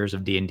couple of years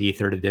of D&D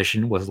 3rd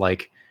edition was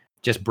like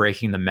just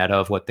breaking the meta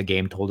of what the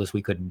game told us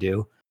we couldn't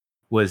do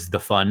was the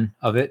fun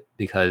of it,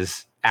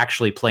 because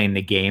actually playing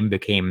the game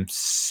became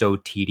so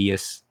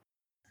tedious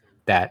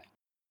that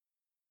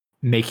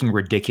making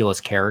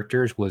ridiculous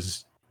characters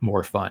was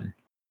more fun.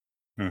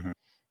 Mm-hmm.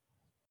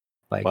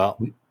 Like, well,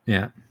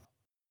 yeah,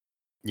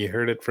 you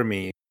heard it from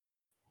me.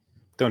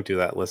 Don't do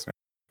that, listener.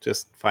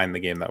 Just find the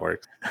game that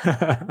works.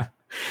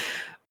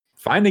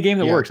 Find the game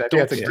that works. I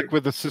think don't stick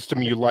with the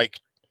system you like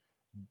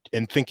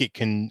and think it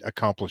can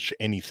accomplish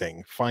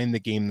anything. Find the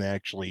game that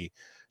actually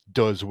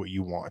does what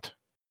you want.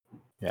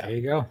 Yeah. There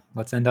you go.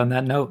 Let's end on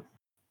that note.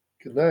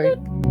 Good night.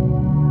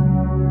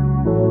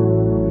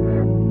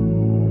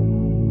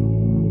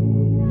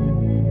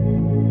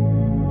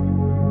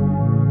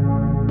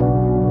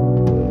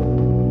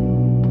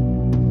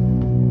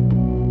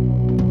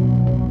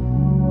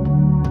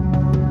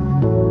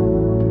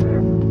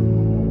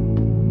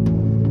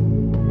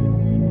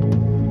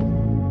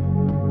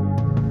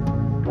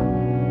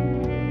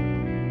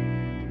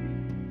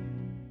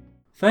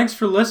 Thanks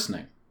for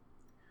listening.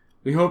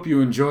 We hope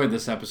you enjoyed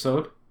this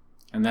episode,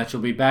 and that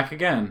you'll be back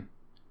again.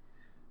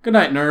 Good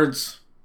night, nerds.